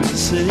wanted to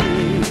say.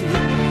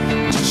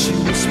 Till she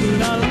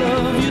whispered, I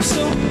love you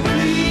so.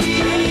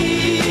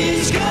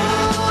 Please go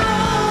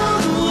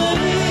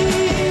away.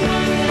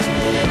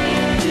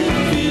 It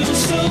feels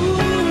so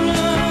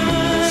right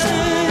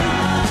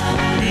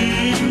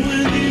being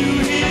with you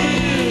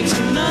here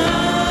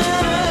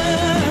tonight.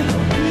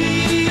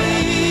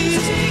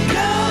 Please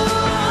go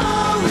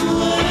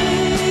away.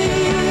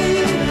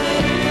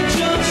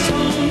 Just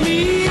hold me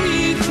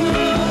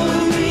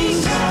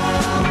close.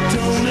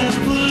 Don't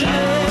ever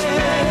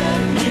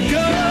let me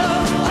go.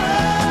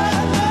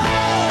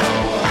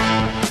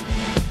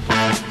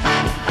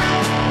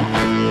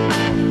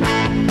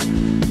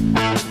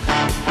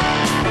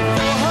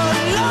 For her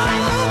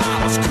love, I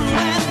was cruel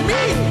and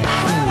mean.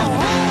 A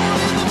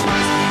hole in the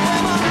place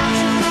where my heart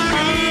should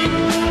be.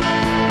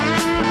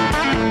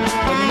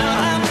 But now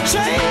I've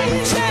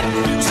changed and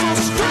it feels so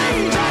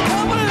strange. I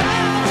come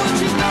alive when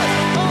she does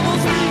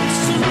almost speaks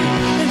to me.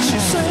 And she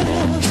says,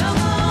 come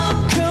on,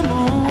 come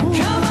on,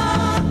 come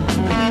on,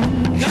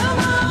 come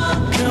on,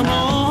 come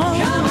on,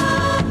 come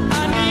on.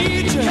 I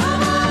need you.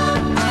 Come on,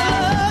 I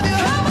love you.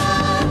 Come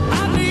on,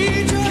 I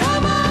need you.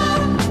 Come on,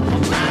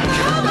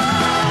 come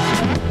on.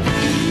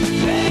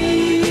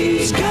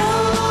 Please go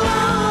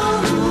away.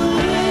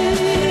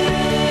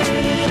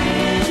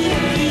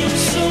 It feels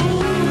so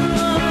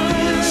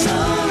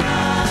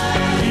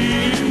right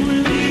being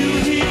with you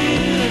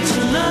here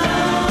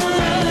tonight.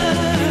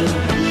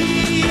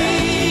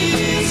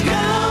 Please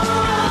go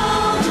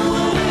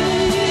away.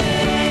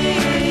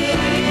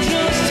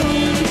 Just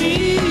hold me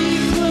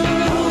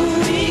close.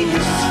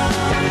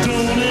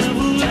 Don't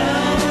ever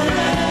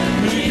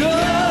let me go.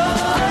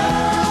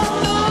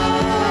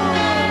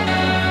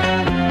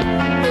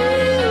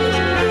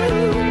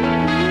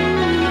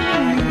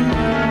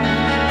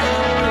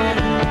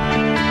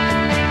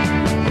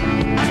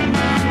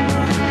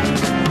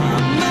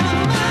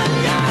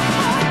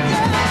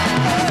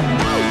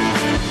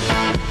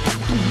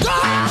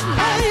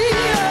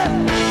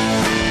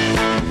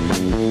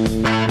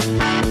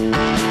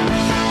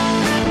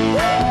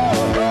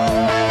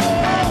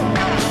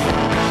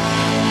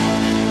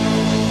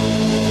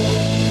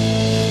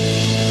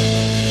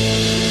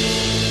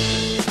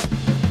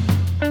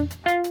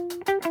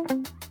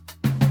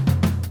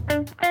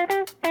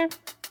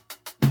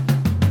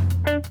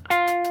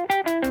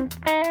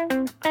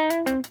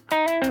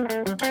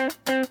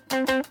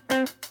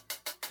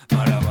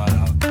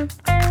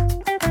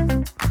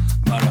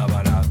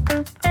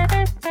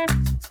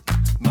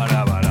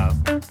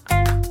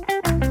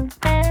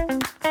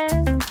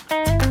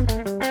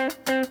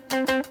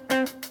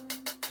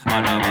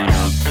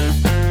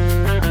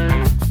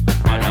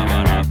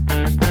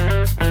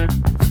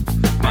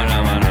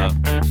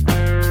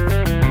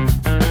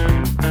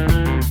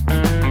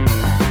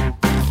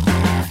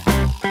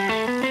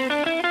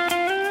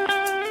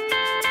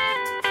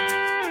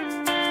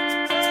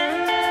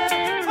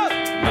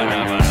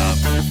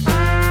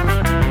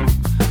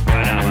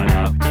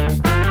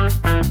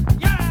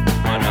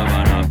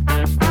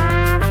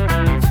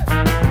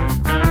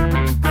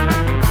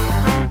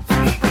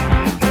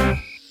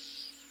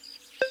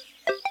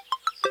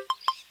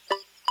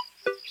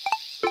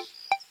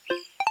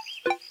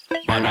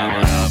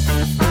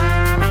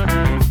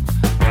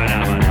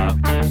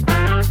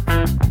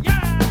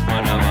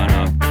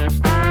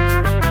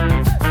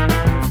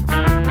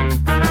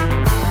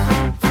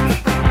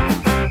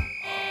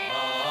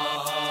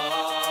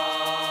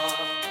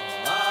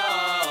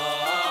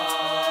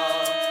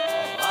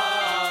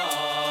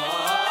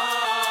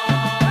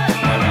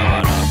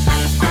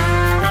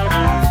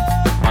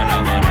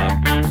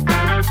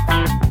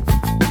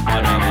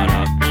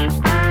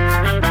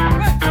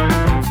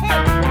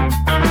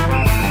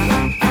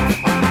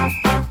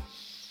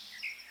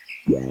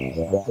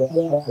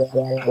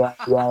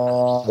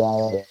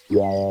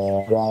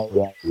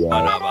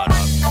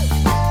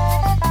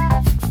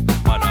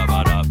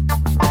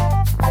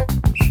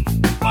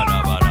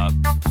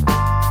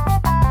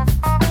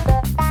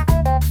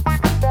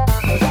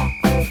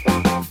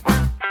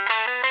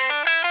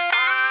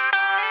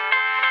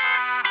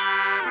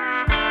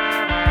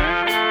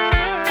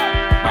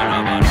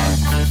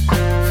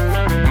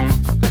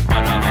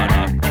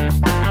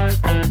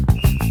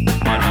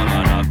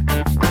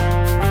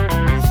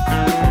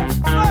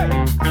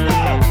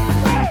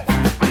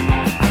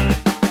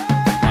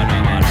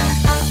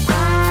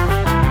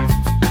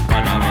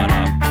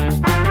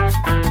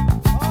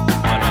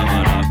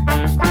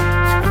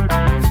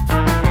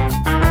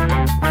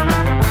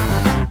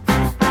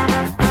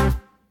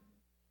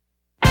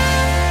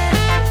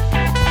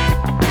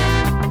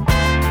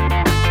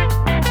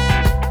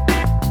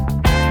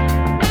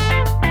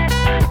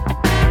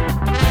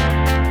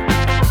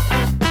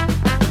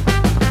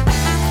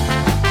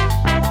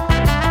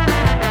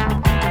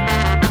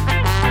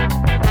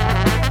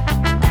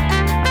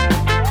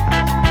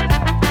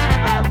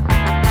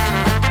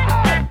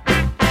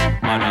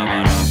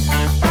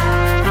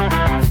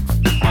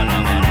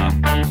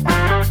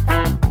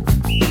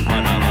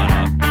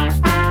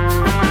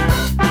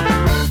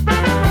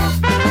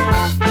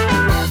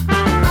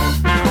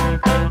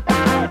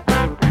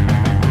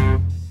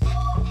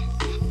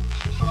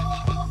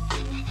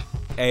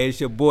 Hey,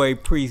 it's your boy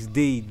Priest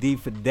D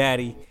for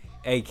Daddy,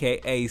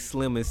 aka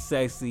Slim and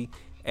Sexy,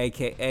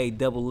 aka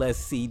Double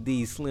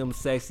SCD, Slim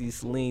Sexy,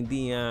 Celine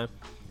Dion,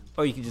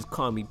 or you can just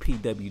call me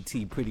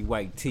PWT, Pretty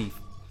White Teeth.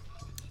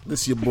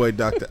 This is your boy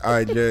Dr.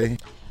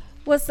 IJ.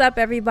 What's up,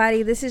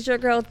 everybody? This is your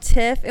girl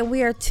Tiff, and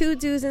we are two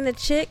dudes and a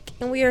chick,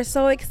 and we are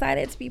so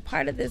excited to be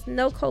part of this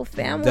NoCo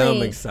family.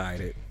 Dumb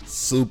excited.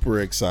 Super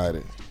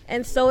excited.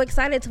 And so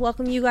excited to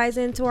welcome you guys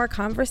into our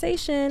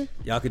conversation.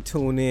 Y'all can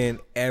tune in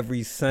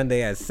every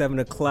Sunday at 7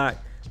 o'clock.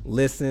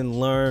 Listen,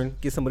 learn,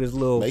 get some of this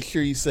little... Make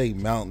sure you say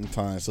Mountain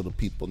Time so the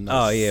people know.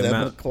 Oh, yeah.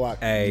 7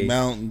 o'clock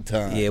Mountain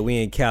Time. Yeah,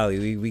 we in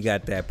Cali. We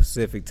got that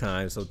Pacific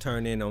Time. So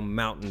turn in on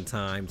Mountain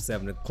Time,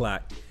 7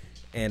 o'clock.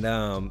 And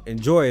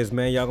enjoy us,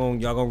 man. Y'all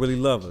gonna really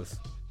love us.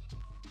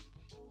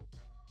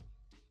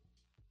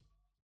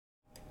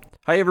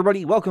 Hi,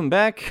 everybody. Welcome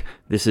back.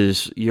 This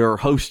is your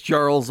host,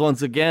 Charles,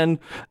 once again,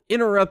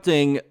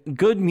 interrupting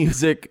good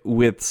music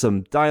with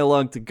some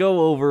dialogue to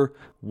go over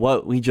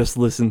what we just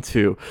listened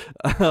to.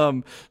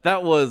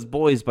 That was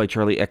Boys by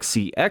Charlie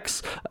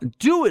XCX.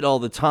 Do It All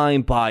the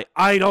Time by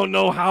I Don't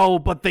Know How,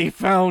 But They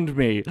Found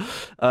Me.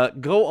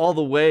 Go All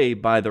the Way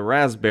by The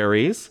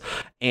Raspberries.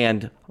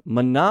 And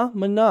Mana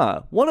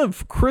Mana, one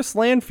of Chris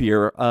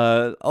Lanphier,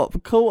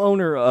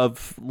 co-owner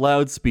of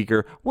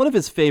Loudspeaker, one of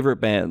his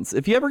favorite bands.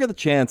 If you ever get the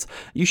chance,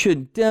 you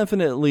should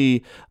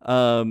definitely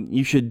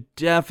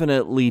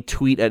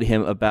tweet at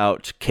him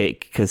about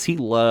Cake, because he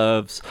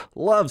loves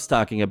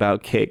talking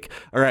about Cake.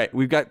 All right,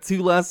 we've got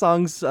two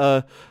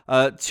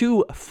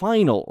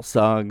final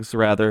songs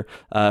rather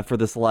for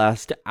this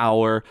last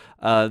hour.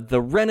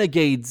 The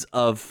Renegades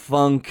of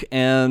Funk,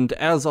 and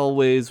as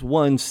always,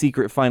 one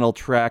secret final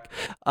track.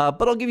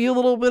 But I'll give you a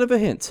little bit of a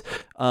hint.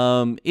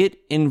 It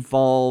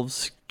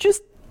involves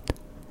just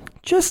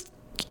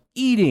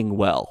eating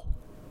well.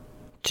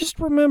 Just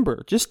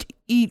remember, just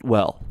eat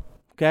well.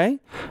 Okay?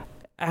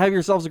 Have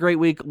yourselves a great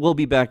week. We'll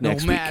be back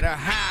next week. No matter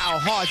how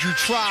hard you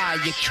try,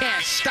 you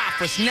can't stop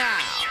us now.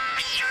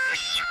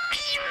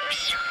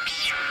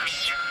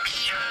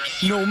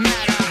 No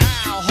matter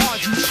how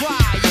hard you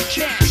try, you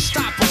can't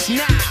stop us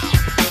now.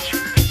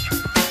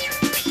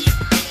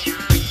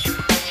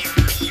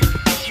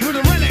 We're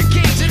the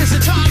renegades in this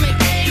atomic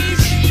age.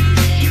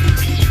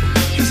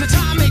 This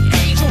atomic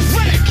age of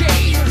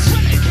renegades.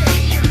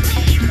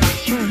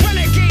 We're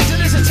renegades in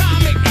this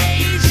atomic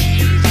age.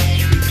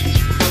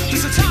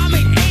 This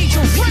atomic age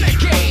of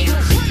renegades.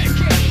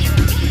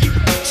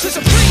 Since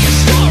the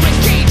prehistoric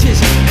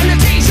ages and the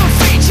days of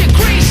ancient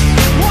Greece,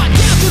 walked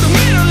down through the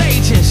Middle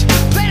Ages.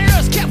 Planet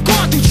Earth kept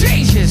going through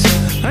changes,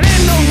 and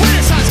then the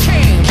Renaissance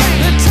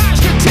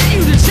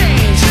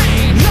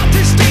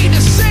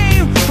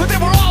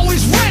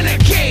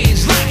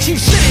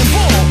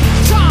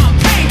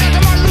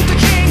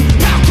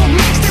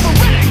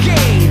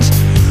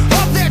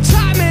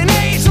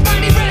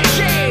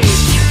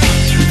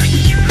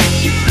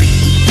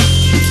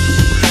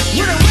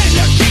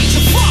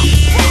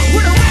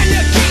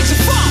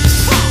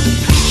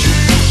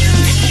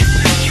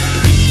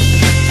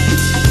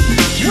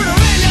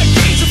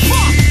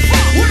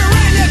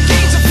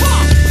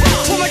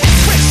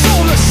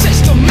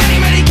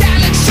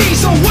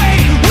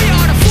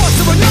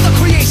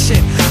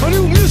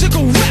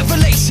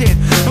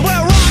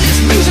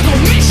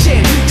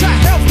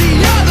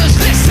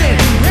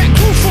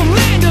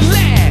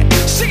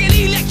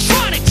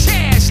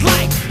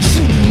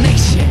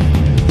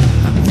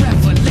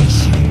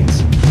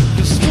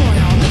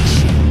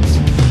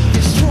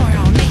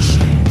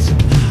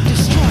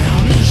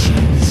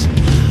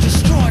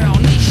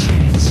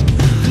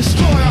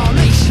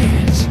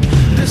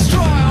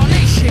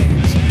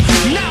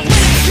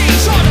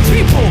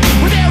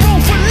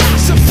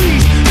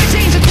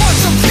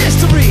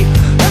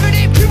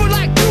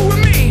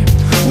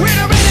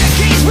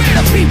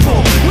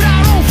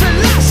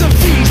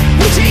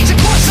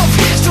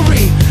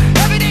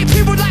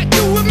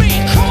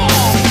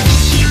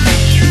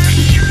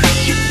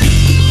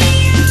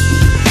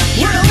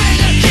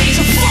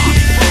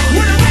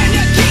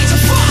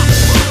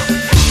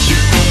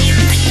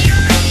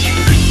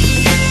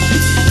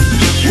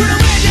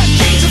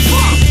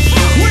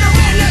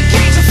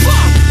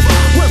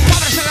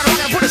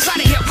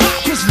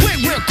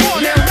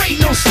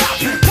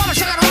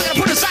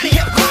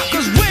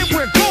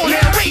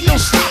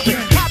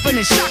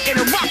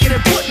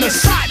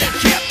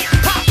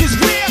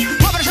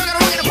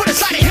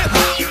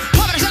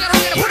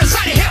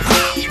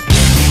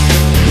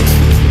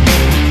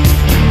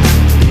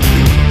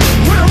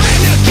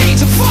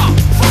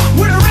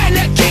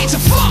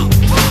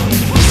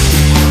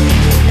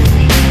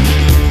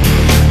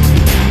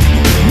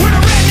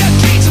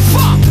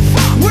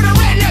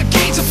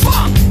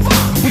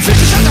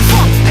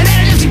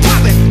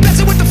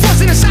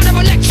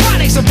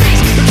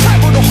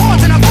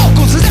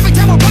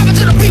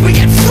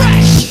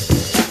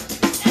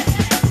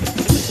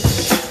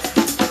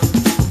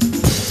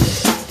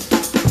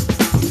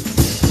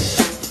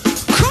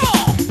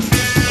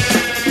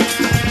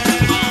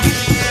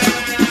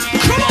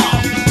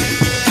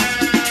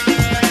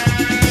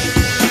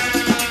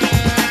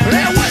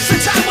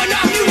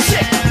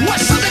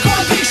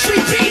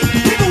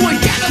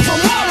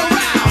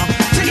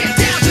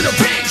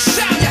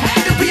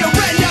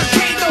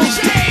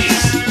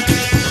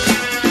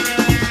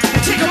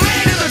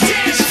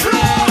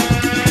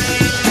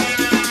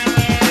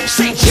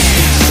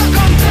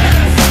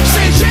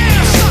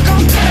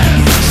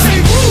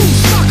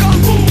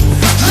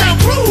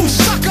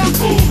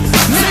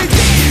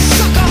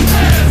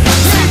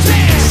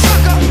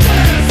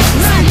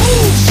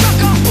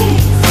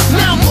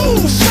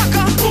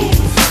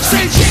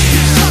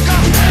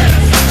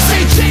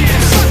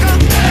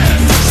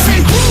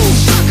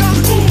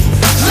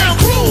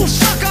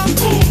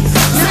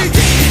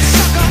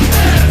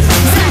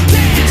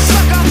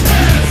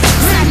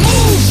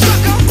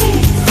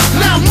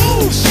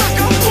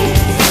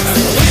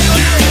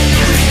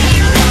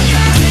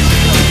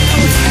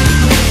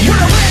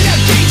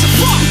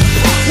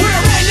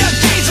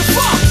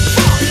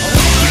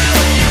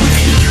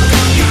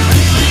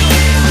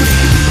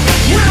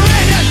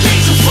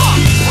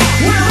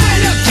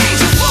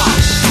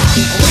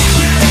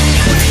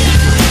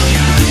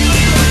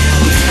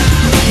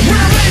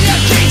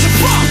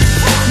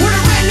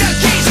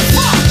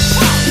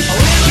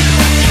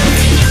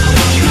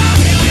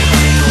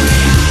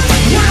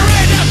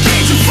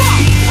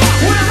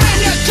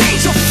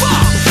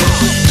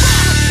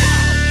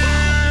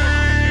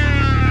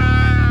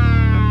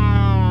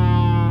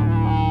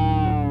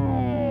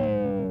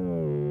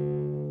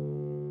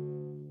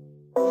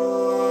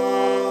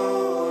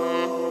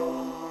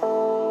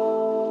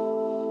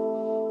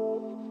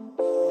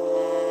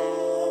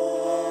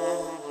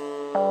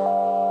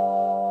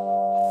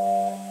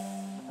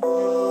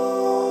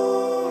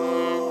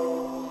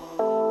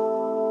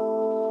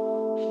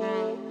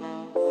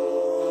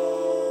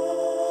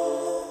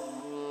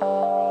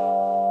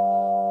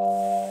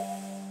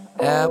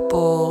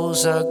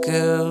Mangoes are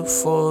good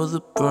for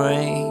the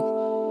brain,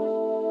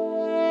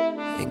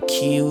 and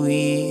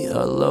kiwi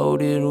are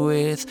loaded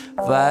with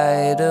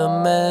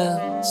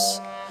vitamins.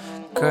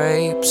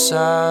 Grapes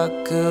are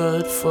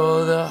good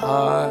for the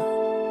heart.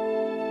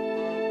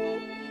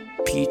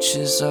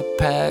 Peaches are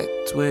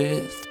packed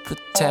with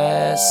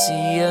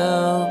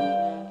potassium.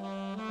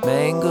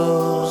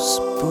 Mangoes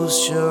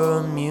boost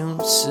your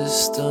immune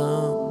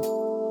system.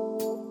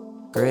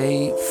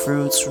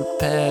 Grapefruits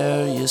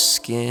repair your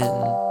skin.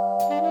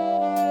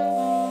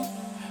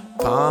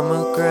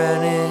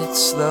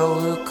 Pomegranates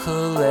lower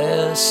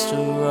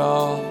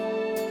cholesterol,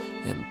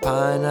 and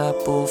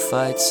pineapple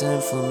fights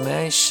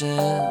inflammation.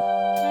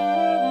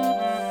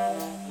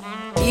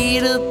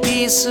 Eat a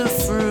piece of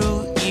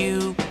fruit,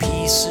 you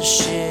piece of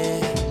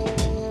shit.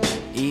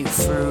 Eat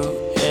fruit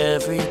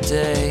every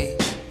day,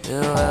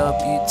 it'll help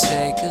you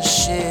take a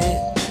shit.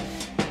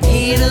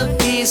 Eat a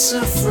piece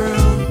of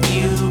fruit,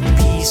 you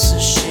piece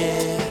of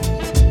shit.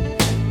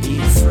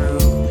 Eat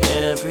fruit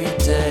every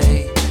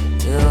day,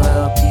 it'll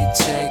help you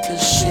take a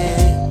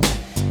shit.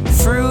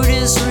 Fruit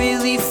is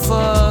really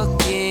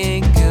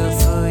fucking good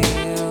for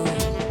you.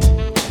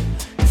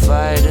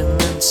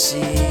 Vitamin C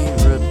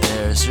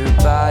repairs your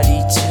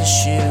body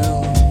tissue.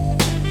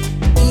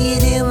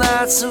 Eating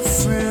lots of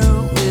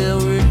fruit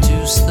will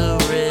reduce the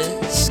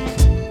risk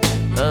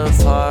of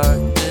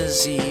heart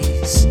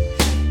disease.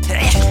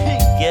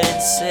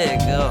 Getting sick,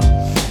 oh.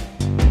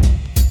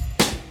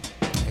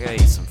 I gotta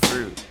eat some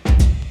fruit.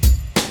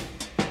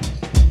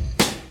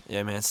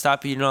 Yeah, man,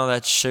 stop eating all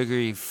that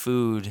sugary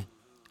food,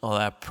 all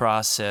that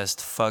processed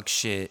fuck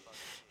shit.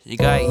 You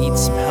gotta eat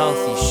some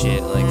healthy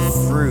shit like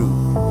fruit.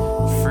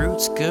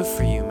 Fruit's good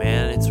for you,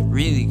 man. It's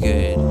really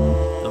good.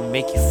 It'll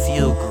make you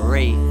feel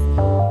great.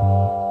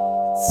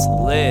 It's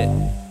lit.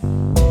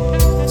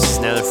 This is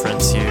Nether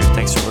Friends here.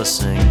 Thanks for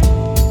listening.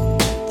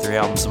 3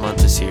 albums a month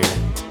this year.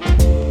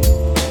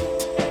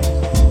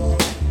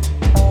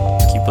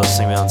 Keep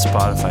listening me on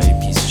Spotify, you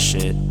piece of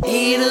shit.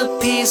 Eat a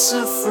piece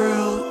of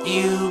fruit,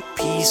 you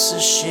piece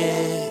of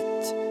shit.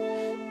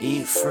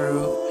 Eat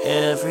fruit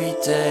every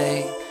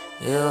day,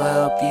 it'll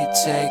help you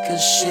take a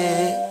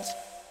shit.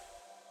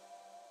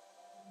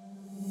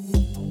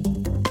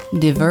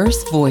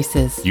 Diverse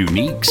voices.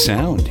 Unique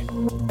sound.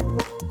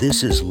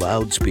 This is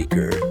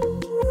Loudspeaker.